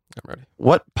 Kyle? I'm ready.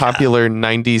 What popular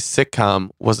 90s sitcom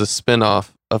was a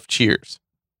spin-off of Cheers?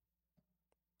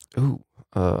 Ooh,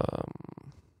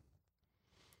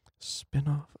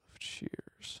 spin-off of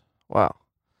Cheers. Wow.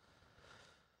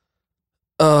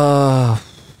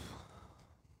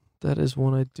 That is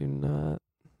one I do not.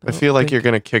 I feel like you're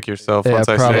going to kick yourself Yeah, once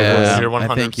I probably. say Yeah. this. You're I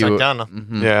 100% think you down.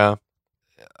 Mhm. Yeah.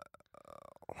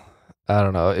 I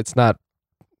don't know. It's not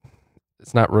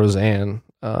Roseanne.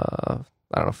 I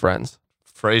don't know. Friends.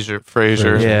 Frasier.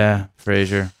 Frasier. Yeah,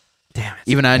 Frasier. Damn it.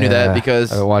 Even I knew that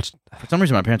because I watched. for some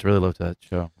reason my parents really loved that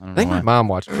show. I I don't think know my why. mom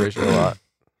watched Frasier a lot.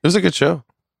 It was a good show.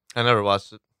 I never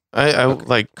watched it. I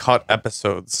like caught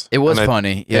episodes. It was And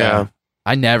funny. Yeah.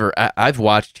 I've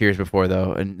watched Cheers before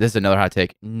though, and this is another hot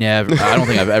take. Never. I don't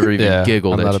think I've ever even Yeah,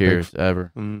 giggled I'm not at a big- Cheers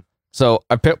ever. So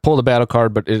I pulled a battle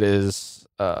card, but it is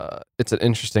it's an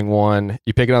interesting one.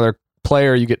 You pick another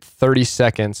player, you get 30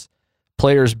 seconds.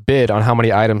 Players bid on how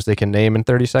many items they can name in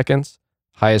 30 seconds.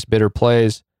 Highest bidder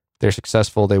plays. They're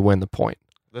successful. They win the point.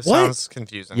 This What? sounds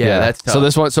confusing. Yeah, that's tough. so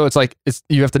this one. So it's like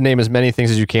you have to name as many things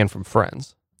as you can from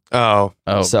Friends. Oh.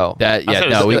 Oh, So that I yeah. thought it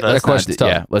No, was- we, that let's question's not.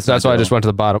 tough. Yeah, let's. So that's not why I do just that went to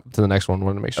the bottom to the next one.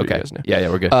 Wanted to make sure one. you guys knew. Yeah,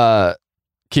 we're good.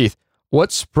 Keith, what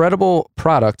spreadable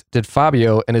product did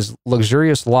Fabio and his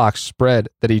luxurious locks spread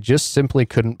that he just simply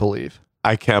couldn't believe?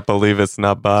 I can't believe it's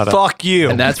not Bada. Fuck you.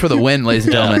 And that's for the win, ladies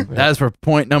and gentlemen. That is for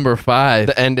point number 5.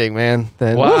 The ending, man.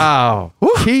 Wow.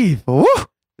 Keith.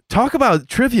 Talk about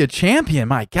trivia champion.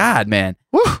 My God, man.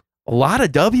 A lot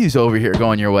of W's over here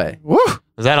going your way.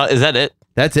 Is that it?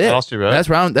 That's it. Else you wrote? That's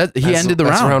round. He ended the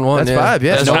that's round. round 1. That's yeah. 5.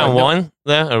 Yeah. That's round 1.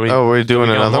 Yeah. We're doing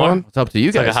another one? It's up to you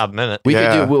It's like guys. a half minute. We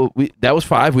Yeah. could do. That was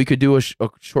 5. We could do a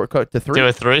shortcut to 3. Do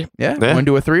a 3. Yeah. Yeah. Want to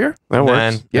do a 3-er? That And works.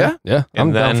 then, Yeah. Yeah. I'm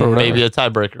and down then for whatever. maybe a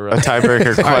tiebreaker. A Right?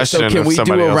 tiebreaker All right. question. So can if we do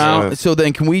somebody a else round? wins. So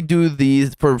then, can we do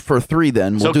these for 3?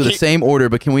 Then we'll So do the Keith- same order,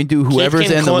 but can we do whoever's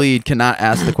can in the cl- lead cannot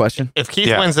ask the question? If Keith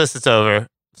Yeah. wins this, it's over. If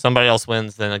somebody else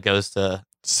wins, then it goes to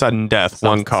Sudden death, Something-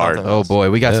 one card. something. Oh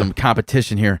boy, we got Yeah. some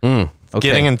competition here. Okay.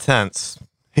 getting intense.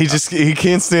 He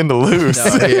can't stand to lose.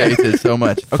 No, he hates it so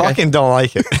much. Okay. Fucking don't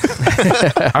like it.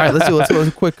 All right, let's go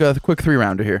a quick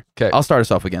 3-rounder here. 'Kay. I'll start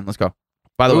us off again. Let's go.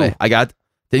 By the Ooh. way, I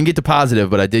didn't get to positive,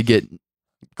 but I did get.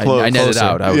 I netted Closer.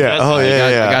 out. I Yeah. Oh,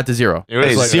 yeah. I got to 0. It was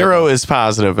Hey, like- 0 is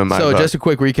positive in my So book. just a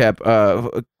quick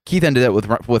recap. Keith ended up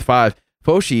with 5.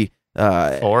 Foshi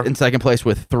 4. in second place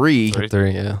with 3.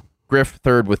 3, yeah. Griff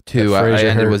third with 2. Yeah, I Frazier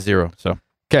ended hurt. with 0. So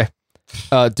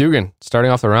Dugan,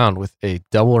 starting off the round with a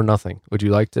double or nothing. Would you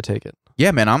like to take it?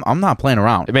 yeah, man, I'm not playing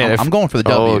around. Man, I'm going for the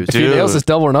Oh, W's. If he Dude. nails this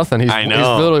double or nothing, he's I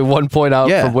know. literally 1 point out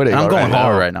Yeah, from winning. and I'm going already.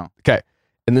 hard right now.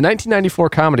 In the 1994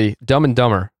 comedy Dumb and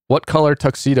Dumber, what color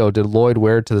tuxedo did Lloyd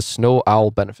wear to the Snow Owl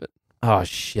benefit? Oh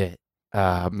shit,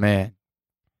 man.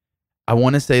 I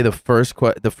want to say the first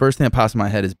thing that pops in my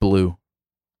head is blue.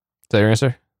 Is that your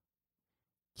answer?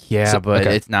 Yeah, So- but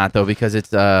okay. it's not though because it's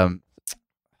something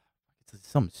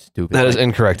stupid. That is like-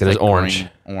 incorrect. It it's is like orange.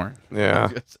 green, Orange. Yeah.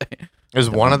 Is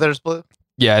one of theirs blue?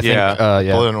 Yeah, I think. Yeah.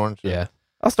 Yeah. Blue and orange. Yeah.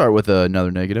 I'll start with another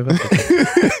negative.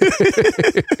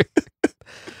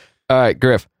 All right,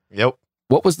 Griff. Yep.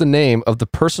 What was the name of the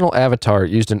personal avatar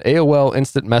used in AOL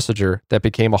Instant Messenger that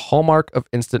became a hallmark of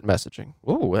instant messaging?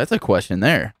 Oh, that's a question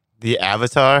there. The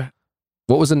Avatar.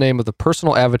 What was the name of the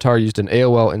personal avatar used in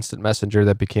AOL Instant Messenger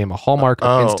that became a hallmark of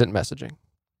Oh. instant messaging?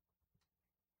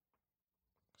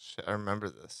 Shit, I remember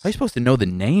this. How are you supposed to know the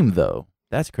name though?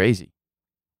 That's crazy.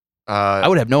 I I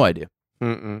would have no idea.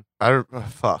 Mm-mm.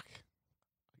 fuck.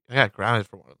 I got grounded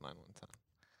for one of mine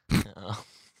one time. Yeah.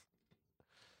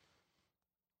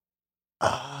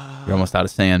 You're almost out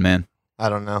of sand, man. I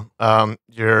don't know.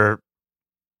 Your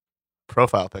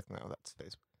profile pic now. That's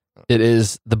Facebook. It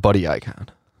is the buddy icon.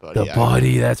 But The yeah.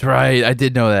 buddy, that's right. I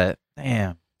did know that.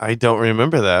 Damn. I don't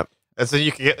remember that. And so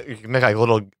you can make like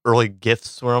little early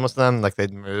gifts were almost them, like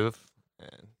they'd move.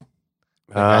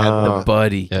 And I had, The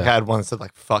buddy. Yeah. I had one that said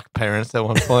like "fuck parents" at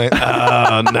one point.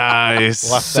 Oh, nice.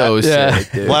 Left So Yeah.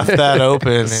 sick, dude. Left that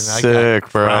open, and I Sick,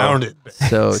 got bro. grounded.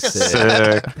 So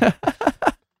sick. Sick.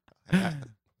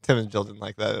 Tim and Jill didn't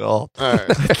like that at all. All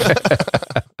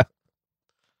right.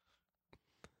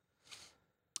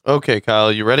 Okay,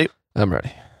 Kyle, you ready? I'm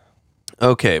ready.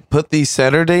 Okay, put the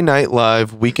Saturday Night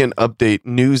Live Weekend Update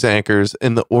news anchors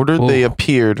in the order they Ooh.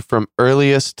 appeared from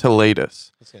earliest to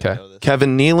latest. Who's gonna Okay. know this?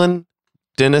 Kevin Nealon,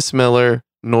 Dennis Miller,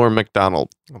 Norm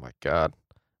MacDonald. Oh my god.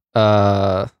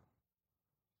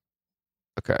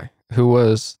 Okay. Who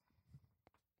was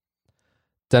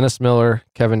Dennis Miller,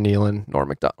 Kevin Nealon, Norm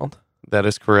MacDonald? That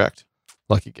is correct.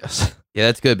 Lucky guess. Yeah,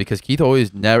 that's good because Keith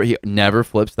never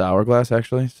flips the hourglass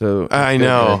actually. So it's I good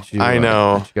know. that you, I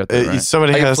know. that you got that right.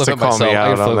 Somebody I can has flip to it call myself. me I out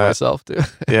can flip on it that. myself too.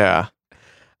 Yeah.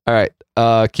 All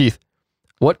right. Keith,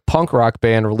 what punk rock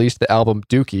band released the album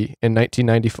Dookie in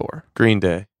 1994? Green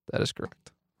Day. That is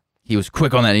correct. He was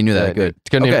quick on that. He knew that. Good.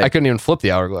 I couldn't even flip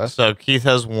the hourglass. So Keith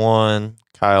has 1.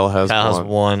 Kyle has Kyle has one.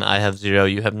 1. I have 0.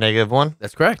 You have -1.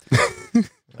 That's correct.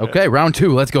 Okay, round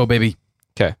 2. Let's go, baby.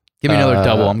 'Kay. Give me another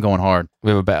double. I'm going hard. We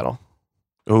have a battle.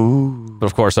 Ooh. But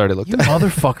of course, I already looked You at it.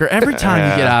 motherfucker. Every time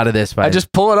you get out of this fight. I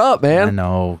just pull it up, I man.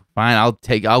 know. Fine.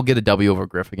 I'll get a W over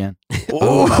Griff again.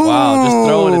 Oh, wow, just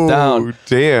throwing it down. Ooh,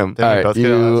 Damn. Didn't we All right, both get it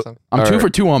you- last time? I'm All 2 right. for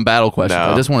 2 on battle questions.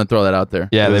 No. I just want to throw that out there.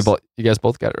 Yeah, It was- you guys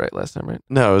both got it right last time, right?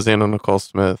 No, it was Anna Nicole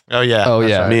Smith. Oh yeah. Oh,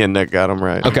 that's yeah. right. Me and Nick got him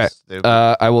right. Okay. Stupid.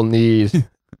 I will need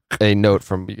a note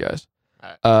from you guys.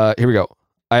 Here we go.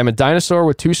 I am a dinosaur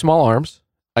with 2 small arms.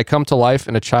 I come to life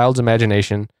in a child's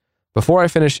imagination. Before I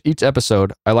finish each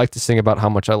episode, I like to sing about how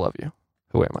much I love you.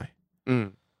 Who am I?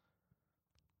 Mm.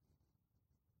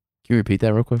 Can you repeat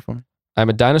that real quick for me? I'm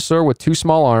a dinosaur with 2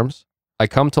 small arms. I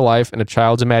come to life in a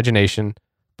child's imagination.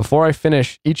 Before I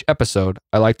finish each episode,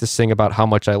 I like to sing about how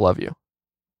much I love you.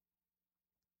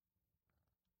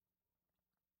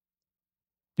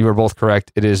 You were both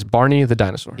correct. It is Barney the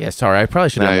dinosaur. Yeah, sorry. I probably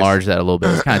should have Nice. enlarged that a little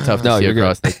bit. It's kind of tough to No, see you're good.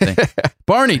 across this thing.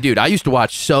 Barney, dude, I used to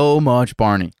watch so much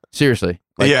Barney. Seriously.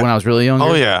 Like Yeah. when I was really young.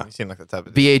 Oh, yeah. You seem like the type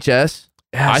of dude. VHS.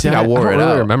 I think I wore it I don't out.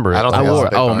 really remember it. I don't I think wore I it. was a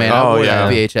big Oh Barney. man, I Oh, wore yeah.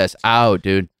 that VHS out,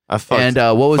 dude. I fucked,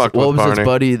 And what fucked was with his Barney.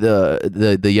 buddy,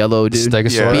 the yellow dude?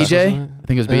 Stegosaurus. Yeah. BJ? I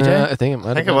think it was BJ. I think it might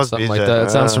have think it been was something BJ. like that.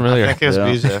 It sounds familiar. I think it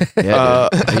was Yeah. BJ. Yeah,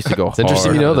 dude. I used to go It's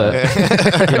interesting you hard know with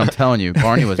that. Dude, I'm telling you,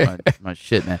 Barney was my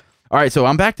shit, man. All right, so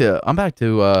I'm back to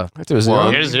It was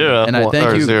One. Here's 0. and I Or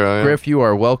thank you, 0, yeah. Griff. You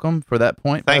are welcome for that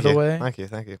point. Thank by you. the way, Thank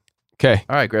you. Okay.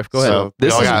 all right, Griff, go ahead. So We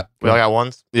This all is- got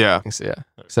ones. Yeah. Yeah.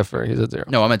 Except for he's at 0.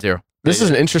 No, I'm at 0. This is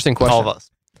an interesting question. All of us.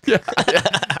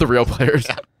 The real players.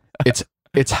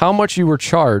 It's how much you were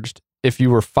charged if you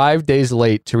were 5 days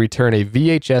late to return a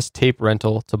VHS tape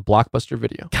rental to Blockbuster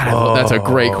Video. God, that's a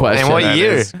great question. And what That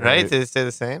year? is Right? great. Did it stay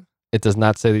the same? It does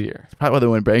not say the year. Probably why they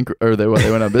went bankrupt or they went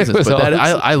out of business. was But that,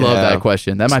 all- I love Yeah. that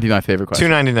question. That might be my favorite question.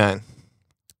 $2.99.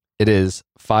 It is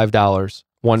 $5,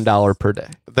 $1 per day.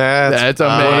 That's would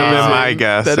have amazing. been my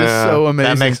guess. That is yeah. so amazing.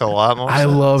 That makes a lot more I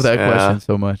sense. love that Yeah. question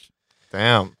so much.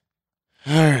 Damn.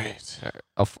 All right.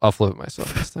 I'll flip it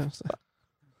myself this time. So.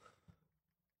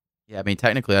 Yeah, I mean,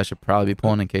 technically, I should probably be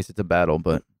pulling in case it's a battle,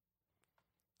 but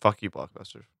Fuck you,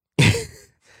 Blockbuster.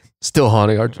 Still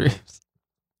haunting our dreams.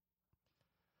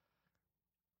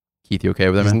 Keith, you okay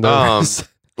with that, He's man? nervous.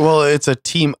 Well, it's a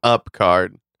team up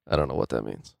card. I don't know what that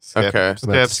means. Skip. Okay.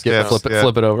 Skip.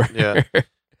 Flip it over. Yeah.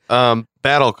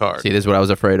 Battle card. See, this is what I was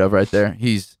afraid of right there.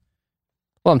 He's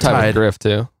Well, I'm tied Tied. with Griff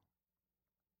too.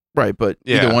 right, but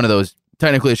Yeah. either one of those,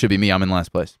 technically, it should be me. I'm in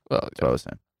last place. Well, That's what I was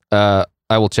saying.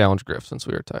 I will challenge Griff since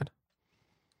we are tied.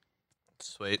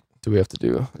 Sweet. Do we have to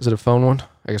do? Is it a phone one?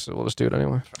 I guess we'll just do it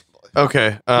anyway.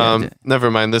 Okay. Yeah. Never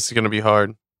mind. This is gonna be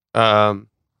hard. Well,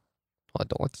 I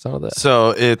don't like the sound of that.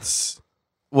 So it's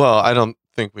I don't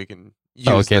think we can use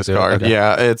Oh, we can't this do it. card. Okay.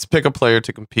 Yeah, it's pick a player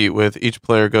to compete with. Each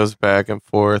player goes back and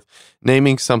forth,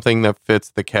 naming something that fits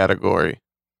the category.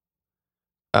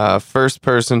 First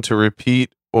person to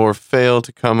repeat or fail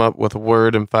to come up with a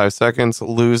word in 5 seconds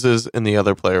loses, and the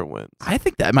other player wins. I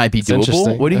think that might be It's doable.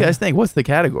 interesting. What do you Yeah. guys think? What's the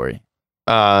category?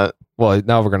 Uh, Well,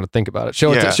 now we're gonna think about it.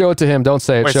 Show Yeah. it to him. Don't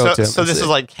say it. Wait, show so, it to him. so this See. is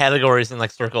like categories in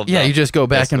like circle. Yeah, you just go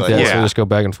back and Basically. forth. So we Yeah. just go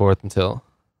back and forth until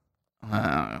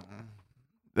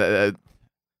It's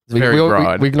we, very we,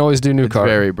 broad. we can always do new It's card,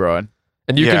 very broad.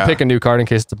 and you Yeah. can pick a new card in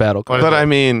case it's a battle card. but I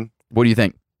mean, What do you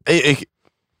think? it,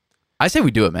 I say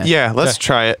we do it, man. yeah, let's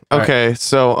try it. All right. Okay,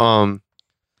 so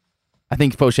I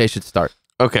think Fauché should start.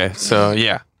 okay, so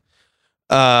yeah.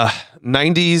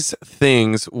 90s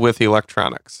things with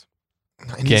electronics.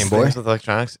 Game Boy. With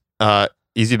electronics.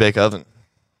 Easy Bake Oven.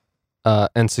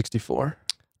 N64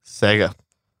 Sega.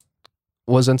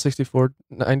 was N64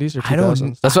 90s or I don't-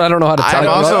 2000s. That's what I don't know how to I tell. I'm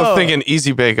don't also know. thinking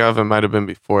Easy Bake Oven might have been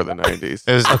before the 90s.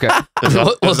 It was, Okay, was all-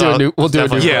 we'll was do a all- new. We'll do a new.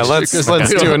 definitely- Yeah, question, let's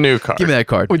 'cause we do a don't- new card. Give me that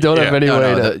card. We don't have Yeah. any No,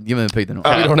 way no, to. give me the pick the we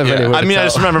don't have yeah. any way. I to mean, I tell.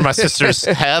 just remember my sisters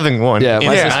having one. Yeah, in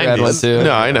my the sister had 90s. one too.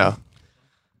 No, I know.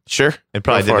 Sure. It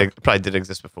probably Go for did. It probably did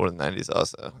exist before the 90s,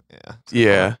 also. Yeah.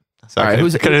 Yeah. So All right, I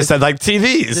who's- could have said like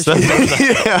TVs.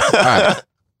 yeah. All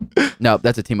right. No,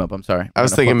 that's a team up. I'm sorry. I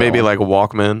was I'm gonna thinking flip that maybe one. like a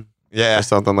Walkman yeah. or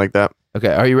something like that.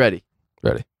 Okay, are you ready?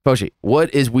 Ready. Fauché,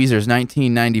 what is Weezer's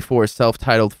 1994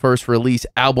 self-titled first release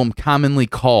album commonly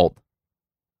called?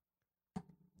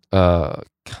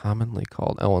 Commonly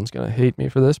called. Ellen's gonna hate me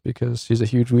for this because she's a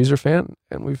huge Weezer fan,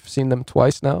 and we've seen them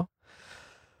twice now.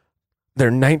 Their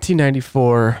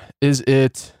 1994. Is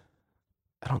it?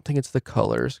 I don't think it's The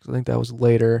Colors because I think that was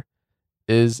later.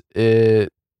 Is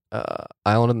it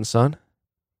Island in the Sun?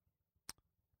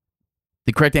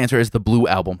 The correct answer is the Blue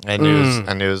Album. I knew,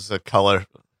 it was a color.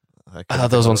 I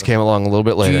thought those ones came along a little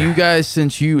bit later. Do you guys,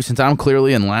 since I'm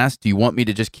clearly in last, do you want me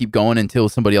to just keep going until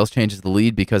somebody else changes the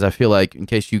lead? Because I feel like in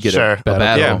case you get Sure. a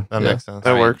battle, Yeah. That makes sense.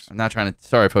 That works. I'm not trying to.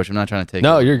 Sorry, Fauché, I'm not trying to take.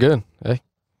 No, it. you're good. Hey,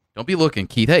 Don't be looking,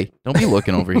 Keith. Hey, don't be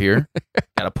looking over here.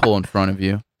 Got a pull in front of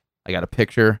you. I got a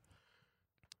picture.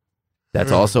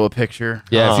 That's also a picture.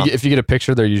 yeah. Uh-huh. If you get a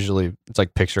picture, they're usually it's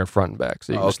like picture in front and back.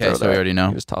 So you can just Okay, throw so we that. already know.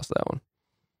 You just toss that one.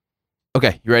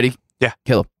 Okay, you ready? Yeah.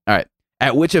 Caleb. All right.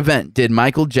 At which event did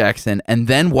Michael Jackson and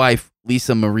then wife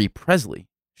Lisa Marie Presley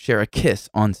share a kiss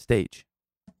on stage?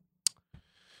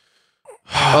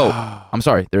 Oh, I'm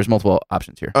sorry. There's multiple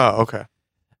options here. Oh, okay.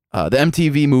 The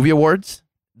MTV Movie Awards,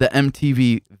 the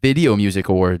MTV Video Music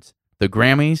Awards, the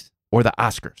Grammys, or the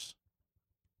Oscars?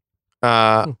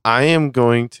 I am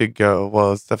going to go.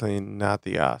 Well, it's definitely not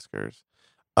the Oscars.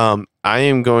 I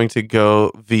am going to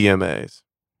go VMAs,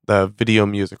 the Video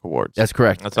Music Awards. That's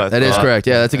correct. That's what I That is thought. correct.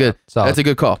 Yeah, that's a good. Solid. That's a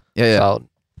good call. Yeah. Solid.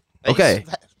 Okay.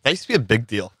 That used to be a big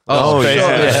deal. Oh, yeah,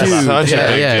 yeah. It's such Yeah,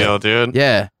 a big yeah. deal, dude.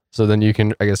 Yeah. So then you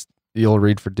can, I guess, you'll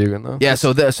read for Dugan though. Yeah.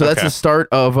 So that's Okay. the start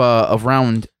of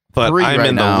round But 3 I'm right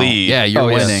in now. the lead. Yeah, you're Oh,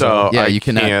 yeah. winning. So yeah, I you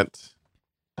cannot. can't.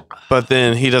 But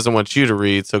then he doesn't want you to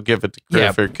read, so give it to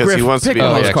Griffith because he Griff, wants to pick be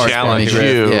one of able those to cards for me, challenge Griff.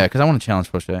 you. Yeah, because I want to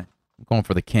challenge Fauché. I'm going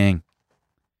for the king.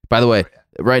 By the way,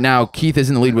 right now, Keith is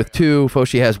in the lead with 2.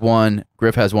 Fauché has 1.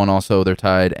 Griff has 1 also. They're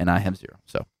tied, and I have 0.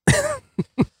 So.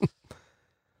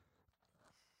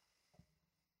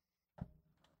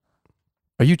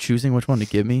 Are you choosing which one to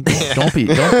give me? Don't be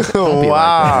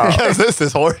Wow. like Because this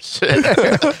is horseshit.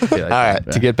 that. All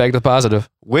right. To get back to positive.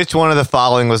 Which one of the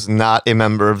following was not a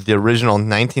member of the original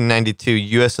 1992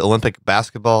 U.S. Olympic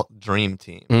basketball dream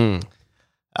team?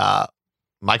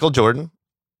 Michael Jordan,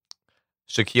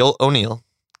 Shaquille O'Neal,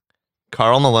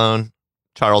 Karl Malone,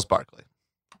 Charles Barkley.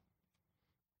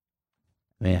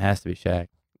 I mean, it has to be Shaq.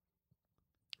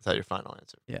 Is that your final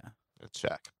answer? Yeah. It's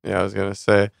Shaq. Yeah, I was gonna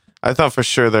say. I thought for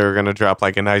sure they were gonna drop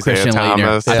like an Isaiah Christian Leitner.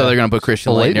 Thomas. I thought they were going to put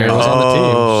Christian Leitner. Leitner was on the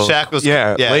team. Shaq was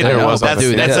Leitner was on the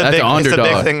team. That's a That's big, an it's a underdog.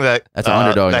 big thing that That's an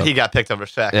underdog, that though. he got picked over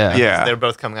Shaq. Yeah. Yeah. They were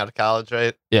both coming out of college,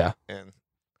 right? Yeah. And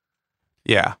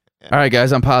Yeah. All right,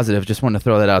 guys, I'm positive. Just wanted to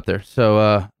throw that out there. So,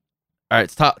 all right,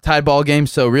 it's tied ball game.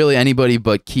 So really, anybody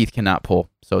but Keith cannot pull.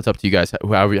 So it's up to you guys,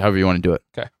 however you want to do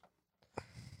it.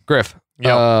 Griff.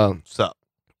 so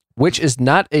Which is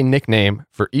not a nickname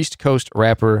for East Coast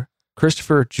rapper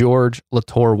Christopher George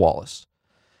Latour Wallace?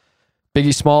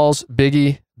 Biggie Smalls,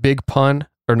 Biggie, Big Pun,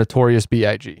 or Notorious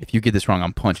B.I.G.? If you get this wrong,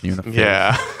 I'm punching you in the face.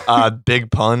 Yeah. big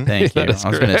pun. Thank you. That I is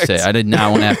was going to correct. say, I did not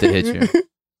want to have to hit you.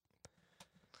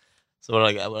 So what do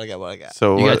I got? What I got?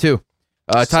 So You got 2.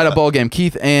 Tied up ball game.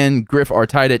 Keith and Griff are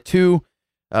tied at 2.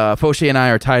 Fauché and I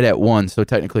are tied at 1. So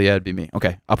technically, it'd be me.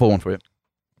 Okay, I'll pull one for you.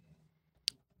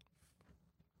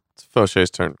 It's Fauché's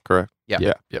turn, correct?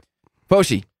 Yeah.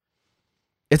 Fauché,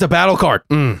 it's a battle card.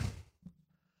 Hold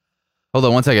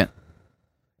on 1 second.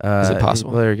 Is it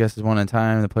possible? Each player guesses one at a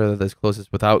time. The player that's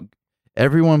closest without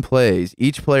everyone plays.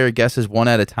 Each player guesses one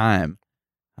at a time.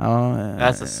 Oh,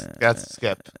 That's a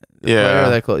skip.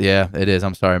 Yeah. Yeah, it is.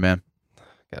 I'm sorry, man.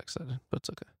 Got excited, but it's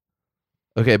okay.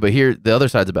 Okay, but here the other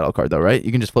side's a battle card, though, right?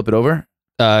 You can just flip it over.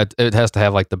 It has to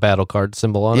have like the battle card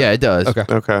symbol on it. Yeah, it does. Okay.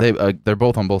 Okay. They're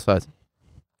both on both sides.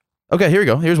 Okay, here we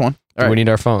go. Here's one. All Do we right. need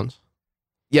our phones.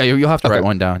 Yeah, you'll have to Okay. write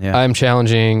one down. Yeah. I'm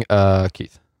challenging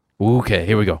Keith. Okay,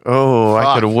 here we go. Oh, I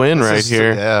Fuck, could win this right is-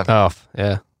 here. Yeah. Oh,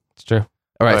 yeah. It's true.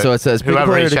 All right, Right. so it says pick a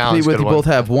Whoever player you to challenge compete with. could You win. both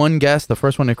have one guess. The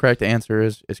first one to correct answer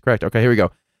is correct. Okay, here we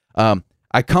go.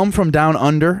 I come from down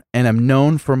under and am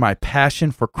known for my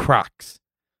passion for Crocs.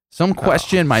 Some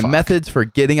question my methods for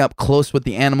getting up close with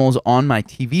the animals on my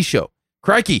TV show.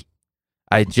 Crikey!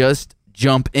 I just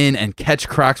jump in and catch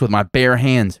Crocs with my bare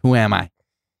hands. Who am I?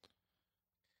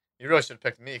 You really should have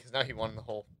picked me because now he won the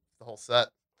whole set.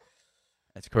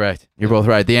 That's correct. You're both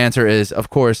right. The answer is, of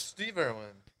course. Steve Irwin.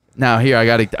 Now here I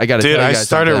gotta tell Dude, you I guys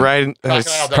started something. writing.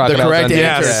 Crocodile The Crocodile correct Dundee.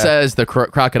 answer Yes. says the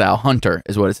crocodile hunter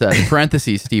is what it says. In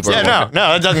parentheses, Steve Irwin.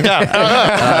 No, it doesn't count.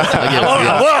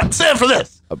 I won't stand for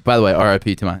this. By the way,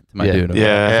 RIP to my Yeah. dude.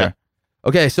 Yeah.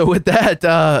 Okay, so with that,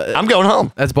 I'm going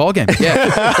home. that's ball game.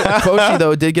 Yeah. Fauché,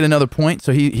 though, did get another point,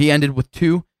 so he ended with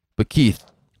 2. But Keith,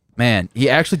 man, he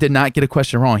actually did not get a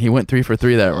question wrong. He went 3 for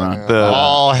 3 that round.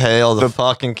 All hail the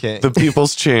fucking king. The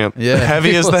people's champ. Yeah.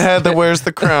 Heavy as the head that wears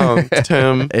the crown,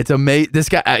 Tim. It's amazing. This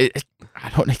guy, it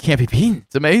can't be beaten.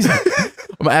 It's amazing.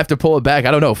 I'm gonna have to pull it back.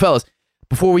 I don't know, fellas.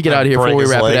 Before we get out of here, Break before we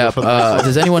his wrap it leg up, before the-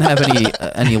 does anyone have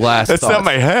any last That's thoughts? not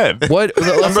my head. What? I'm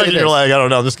Let's say breaking your this. leg. I don't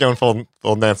know. I'm just going full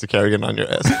Nancy Kerrigan on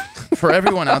your ass. For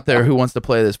everyone out there who wants to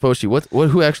play this, Fauché,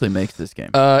 who actually makes this game?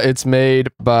 It's made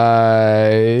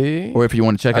by. Or if you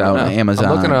want to check it I out don't on know. Amazon.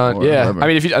 I'm looking on. or Yeah, wherever. I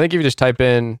mean, I think if you just type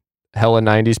in hella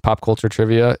 90s pop culture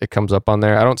trivia, it comes up on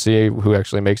there. I don't see who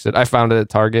actually makes it. I found it at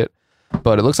Target,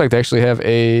 but it looks like they actually have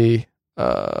an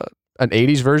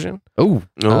 80s version, Oh.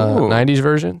 90s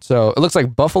version. So it looks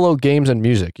like Buffalo Games and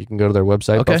Music. You can go to their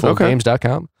website, Okay.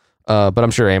 buffalogames.com. But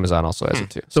I'm sure Amazon also has it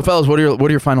too. So, fellas, what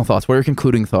are your final thoughts? What are your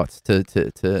concluding thoughts?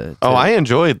 To Oh, I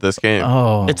enjoyed this game.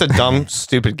 Oh, It's a dumb,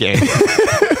 stupid game.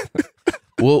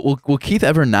 will Keith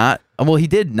ever not? Well, he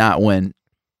did not win,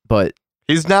 but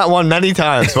He's not won many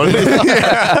times. What do you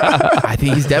I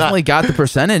think he's definitely got the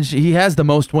percentage. He has the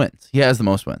most wins.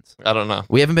 I don't know.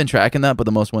 We haven't been tracking that, but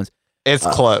the most wins. It's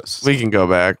close. We can go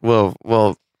back. Well,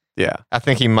 yeah. I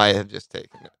think he might have just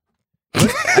taken it.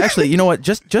 Actually, you know what?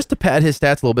 Just to pad his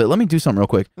stats a little bit, let me do something real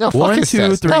quick. No, fuck 1, his 2,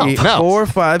 stats. 3, No. 4,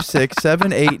 5, 6,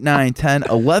 7, 8, 9, 10,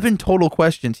 11 total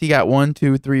questions. He got 1,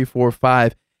 2, 3, 4,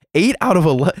 5, 8 out of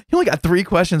 11. He only got 3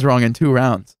 questions wrong in 2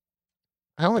 rounds.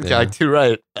 I only got like 2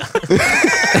 right.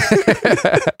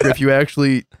 If you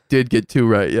actually did get 2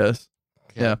 right, yes.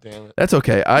 Yeah. Damn it. That's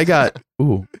okay. I got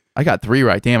 3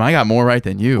 right. Damn, I got more right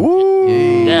than you.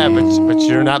 Yeah, but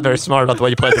you're not very smart about the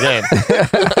way you play the game.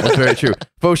 That's very true.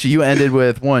 Foshi, you ended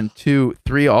with 1, 2,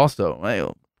 3 also.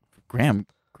 Well, Graham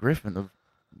Griffin, the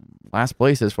last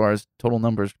place as far as total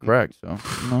numbers correct. So,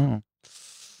 no.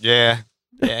 Yeah.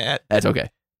 That's okay.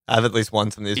 I have at least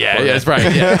won some of these. Yeah, that's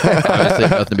right. Yeah. Obviously,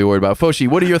 nothing to be worried about. Foshi,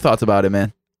 what are your thoughts about it,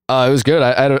 man? It was good.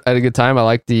 I had a good time. I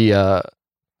like the, I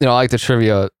like the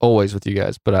trivia always with you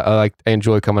guys, but I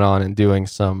enjoy coming on and doing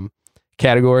some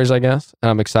categories, I guess. And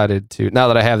I'm excited to, now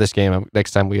that I have this game,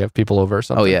 next time we have people over or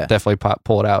something, definitely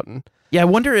pull it out. And yeah, I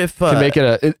wonder if can make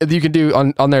it you can do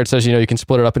on there. It says, you can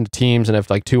split it up into teams and have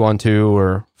like 2-on-2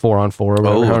 or 4-on-4 or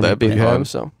whatever. That'd be fun.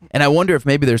 So. And I wonder if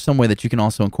maybe there's some way that you can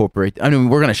also incorporate. I mean,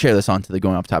 we're going to share this onto the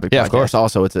Going Off Topic podcast. Yeah, of course.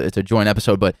 Also, it's a joint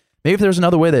episode, but maybe if there's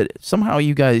another way that somehow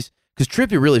you guys, because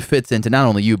trivia really fits into not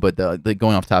only you, but the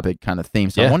Going Off Topic kind of theme.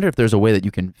 So I wonder if there's a way that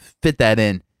you can fit that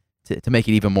in to make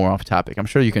it even more off topic. I'm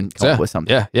sure you can come up with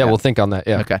something. Yeah, we'll think on that.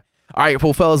 Yeah. Okay. All right,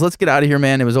 well, fellas, let's get out of here,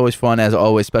 man. It was always fun, as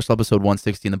always. Special episode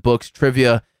 160 in the books.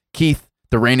 Trivia. Keith,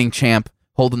 the reigning champ,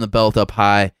 holding the belt up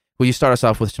high. Will you start us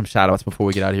off with some shout-outs before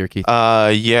we get out of here, Keith?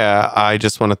 Yeah, I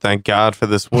just want to thank God for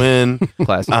this win.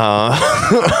 Classic.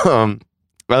 Other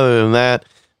than that,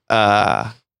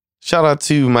 shout out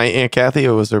to my Aunt Kathy.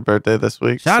 It was her birthday this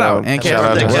week. Shout out, Aunt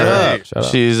Kathy. Shout out.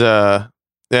 She's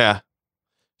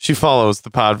she follows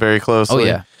the pod very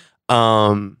closely.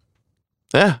 Oh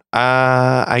yeah.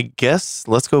 I guess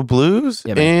let's go Blues.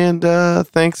 Yeah, and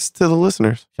thanks to the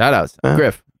listeners. Shout outs.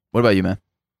 Griff, what about you, man?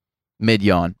 Mid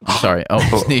yawn. I'm sorry. Oh,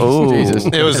 sneeze. Jesus.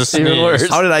 It was a sneeze.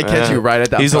 How did I catch you right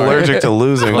at that He's part? allergic to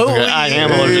losing. I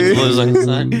am allergic to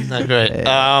losing. It's not great.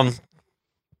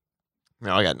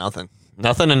 No, I got nothing.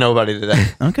 Nothing and nobody today.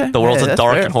 Okay. The world's a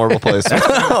dark fair. and horrible place.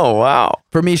 Oh, wow.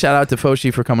 For me, shout out to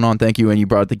Foshi for coming on. Thank you. And you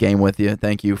brought the game with you.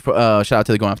 Thank you. Shout out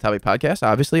to the Going Off Topic podcast.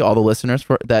 Obviously, all the listeners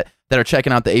that are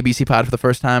checking out the ABC pod for the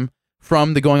first time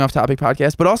from the Going Off Topic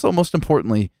podcast. But also, most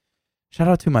importantly, shout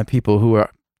out to my people who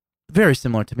are very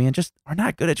similar to me and just are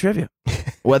not good at trivia.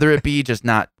 Whether it be just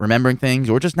not remembering things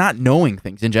or just not knowing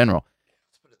things in general.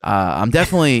 I'm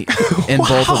definitely in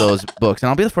both of those books. And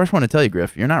I'll be the first one to tell you,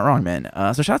 Griff, you're not wrong, man.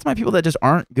 So shout out to my people that just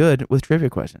aren't good with trivia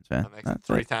questions, man. That's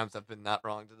 3 times I've been not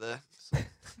wrong today.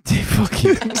 Fuck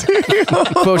you.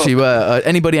 Foshi,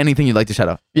 anybody, anything you'd like to shout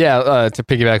out? Yeah, to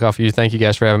piggyback off you, thank you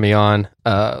guys for having me on.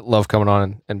 Love coming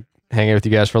on and hanging with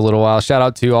you guys for a little while. Shout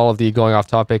out to all of the Going Off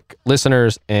Topic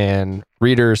listeners and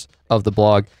readers of the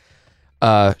blog.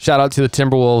 Shout out to the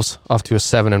Timberwolves, off to a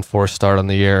 7-4 start on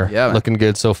the year. Yeah, man. Looking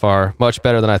good so far. Much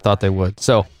better than I thought they would.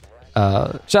 So,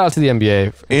 shout out to the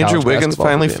NBA. Andrew Wiggins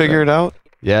finally figured it out.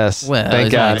 Yes. Well, thank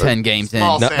he's God. only 10 games in.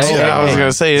 Small No, sample Yeah, I was going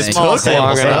to say, it Small took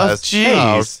long sample enough. size.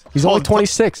 Jeez. He's only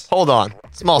 26. Hold on.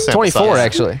 Small sample 24, size.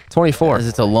 actually. 24.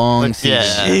 it's a long season.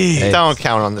 Yeah. Jeez. Don't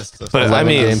count on this. But, 11 I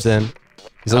mean, games in.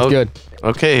 He's looked good.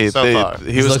 Okay, So far.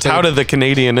 he was looking- touted the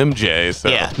Canadian MJ. So.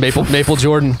 Yeah. Maple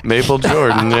Jordan. Maple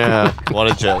Jordan, yeah.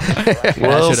 What a joke. We'll That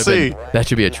should have see. That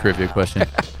should be a trivia question.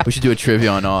 We should do a trivia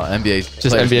on all NBA. Just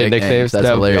players' NBA nicknames. That's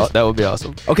hilarious. That would be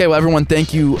awesome. Okay, well, everyone,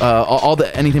 thank you. All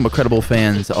the Anything But Credible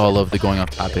fans, all of the Going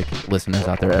Off Topic listeners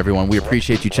out there, everyone. We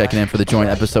appreciate you checking in for the joint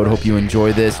episode. Hope you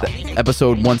enjoy this.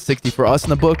 Episode 160 for us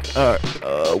in the book.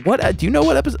 What? Do you know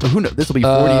what episode? Who knows? This will be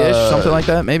 40-ish, something like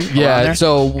that, maybe? Around Yeah. there?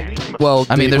 So, well,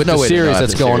 I mean, there's with no the way to know series after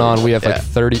that's the going series. on, we have Yeah. like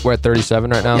 30. We're at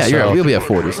 37 right now. Yeah, so we'll be at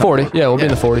 40. 40. Yeah, we'll be in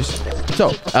the 40s. So,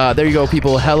 there you go,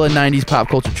 people. Hella 90s pop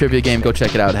culture trivia game. Go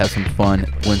check it out. Have some fun.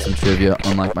 Win some trivia,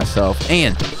 unlike myself.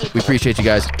 And we appreciate you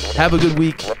guys. Have a good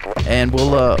week. And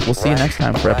we'll see you next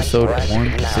time for episode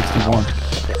 161.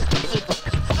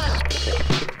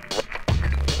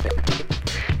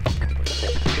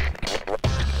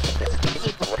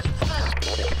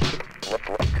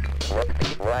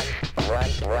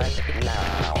 Right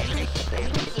now.